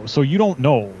kids though, so you don't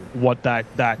know what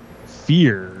that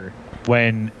fear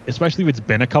when, especially if it's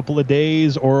been a couple of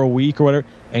days or a week or whatever,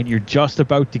 and you're just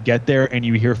about to get there and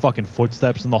you hear fucking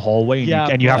footsteps in the hallway,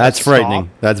 and you have that's to stop, frightening.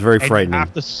 That's very frightening. You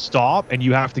have to stop and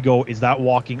you have to go. Is that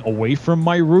walking away from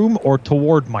my room or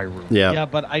toward my room? Yeah. Yeah,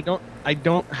 but I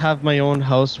don't have my own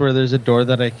house where there's a door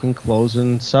that I can close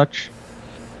and such.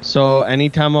 So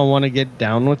anytime I want to get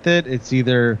down with it, it's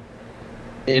either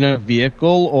in a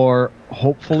vehicle or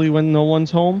hopefully when no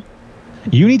one's home.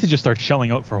 You need to just start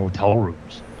shelling out for hotel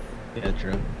rooms. Yeah,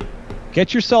 true.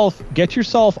 Get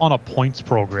yourself on a points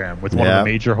program with one of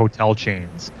the major hotel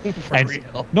chains.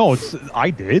 Real. No, I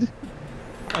did.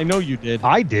 I know you did.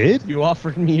 I did. You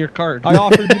offered me your card. I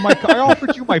offered you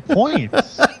my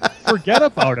points. Forget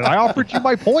about it. I offered you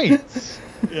my points.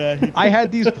 Yeah. I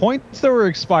had these points that were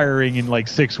expiring in like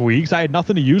 6 weeks. I had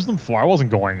nothing to use them for. I wasn't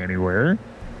going anywhere.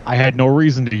 I had no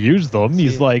reason to use them.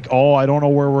 He's like, oh, I don't know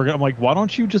where we're going. I'm like, why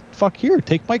don't you just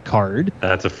take my card.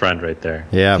 That's a friend right there.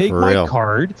 Yeah, take for my real.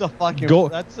 card. It's a fucking,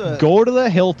 Go to the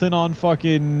Hilton on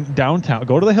fucking downtown.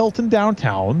 Go to the Hilton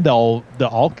downtown.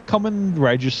 I'll come and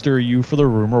register you for the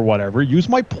room or whatever. Use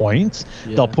my points.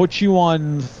 Yeah. They'll put you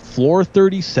on floor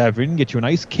 37, get you a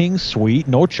nice king suite,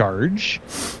 no charge,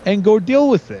 and go deal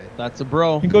with it. That's a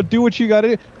bro. And go do what you got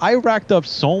to do. I racked up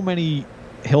so many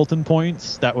Hilton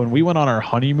points that when we went on our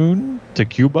honeymoon to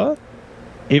Cuba,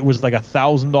 it was like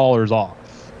 $1,000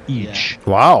 off each.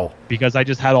 Yeah. Wow. Because I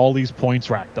just had all these points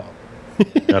racked up.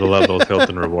 Gotta love those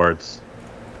Hilton rewards.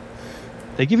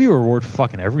 They give you a reward for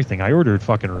fucking everything. I ordered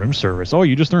fucking room service. Oh,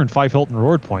 you just earned 5 Hilton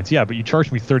reward points. Yeah, but you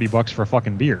charged me $30 for a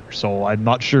fucking beer. So I'm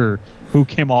not sure who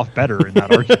came off better in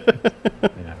that argument.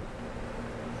 Yeah.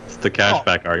 It's the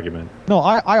cashback argument. No,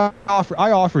 I've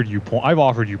offered you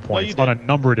points you on a did.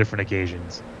 number of different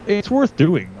occasions. It's worth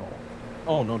doing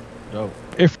though. Oh, no.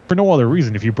 If for no other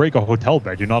reason, if you break a hotel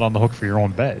bed, you're not on the hook for your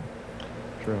own bed.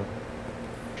 True.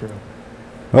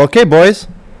 Okay, boys.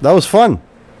 That was fun.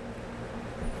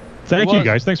 Thank you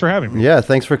guys. Thanks for having me. Yeah,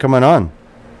 thanks for coming on.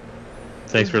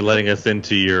 Thanks for letting us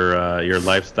into your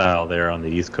lifestyle there on the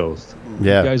East Coast.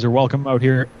 Yeah. You guys are welcome out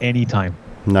here anytime.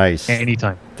 Nice.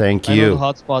 Anytime. Thank I know the you.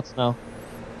 hot spots now.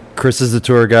 Chris is the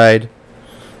tour guide.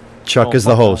 Chuck is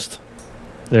the fuck that. host.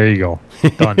 There you go.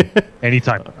 Done.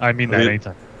 Anytime. I mean that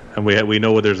anytime. And we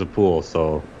know where there's a pool,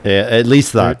 so Yeah, at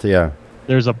least that. Yeah.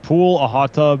 There's a pool, a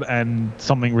hot tub, and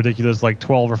something ridiculous like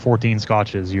 12 or 14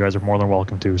 scotches. You guys are more than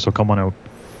welcome to, so come on out.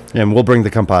 And we'll bring the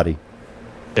Campari.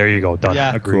 There you go. Done.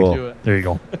 Yeah, Agreed. cool. Do it. There you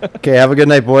go. Okay, have a good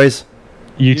night, boys.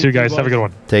 You You too, too, guys. Have a boys. good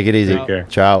one. Take it easy. Take care.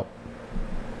 Ciao.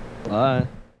 Bye.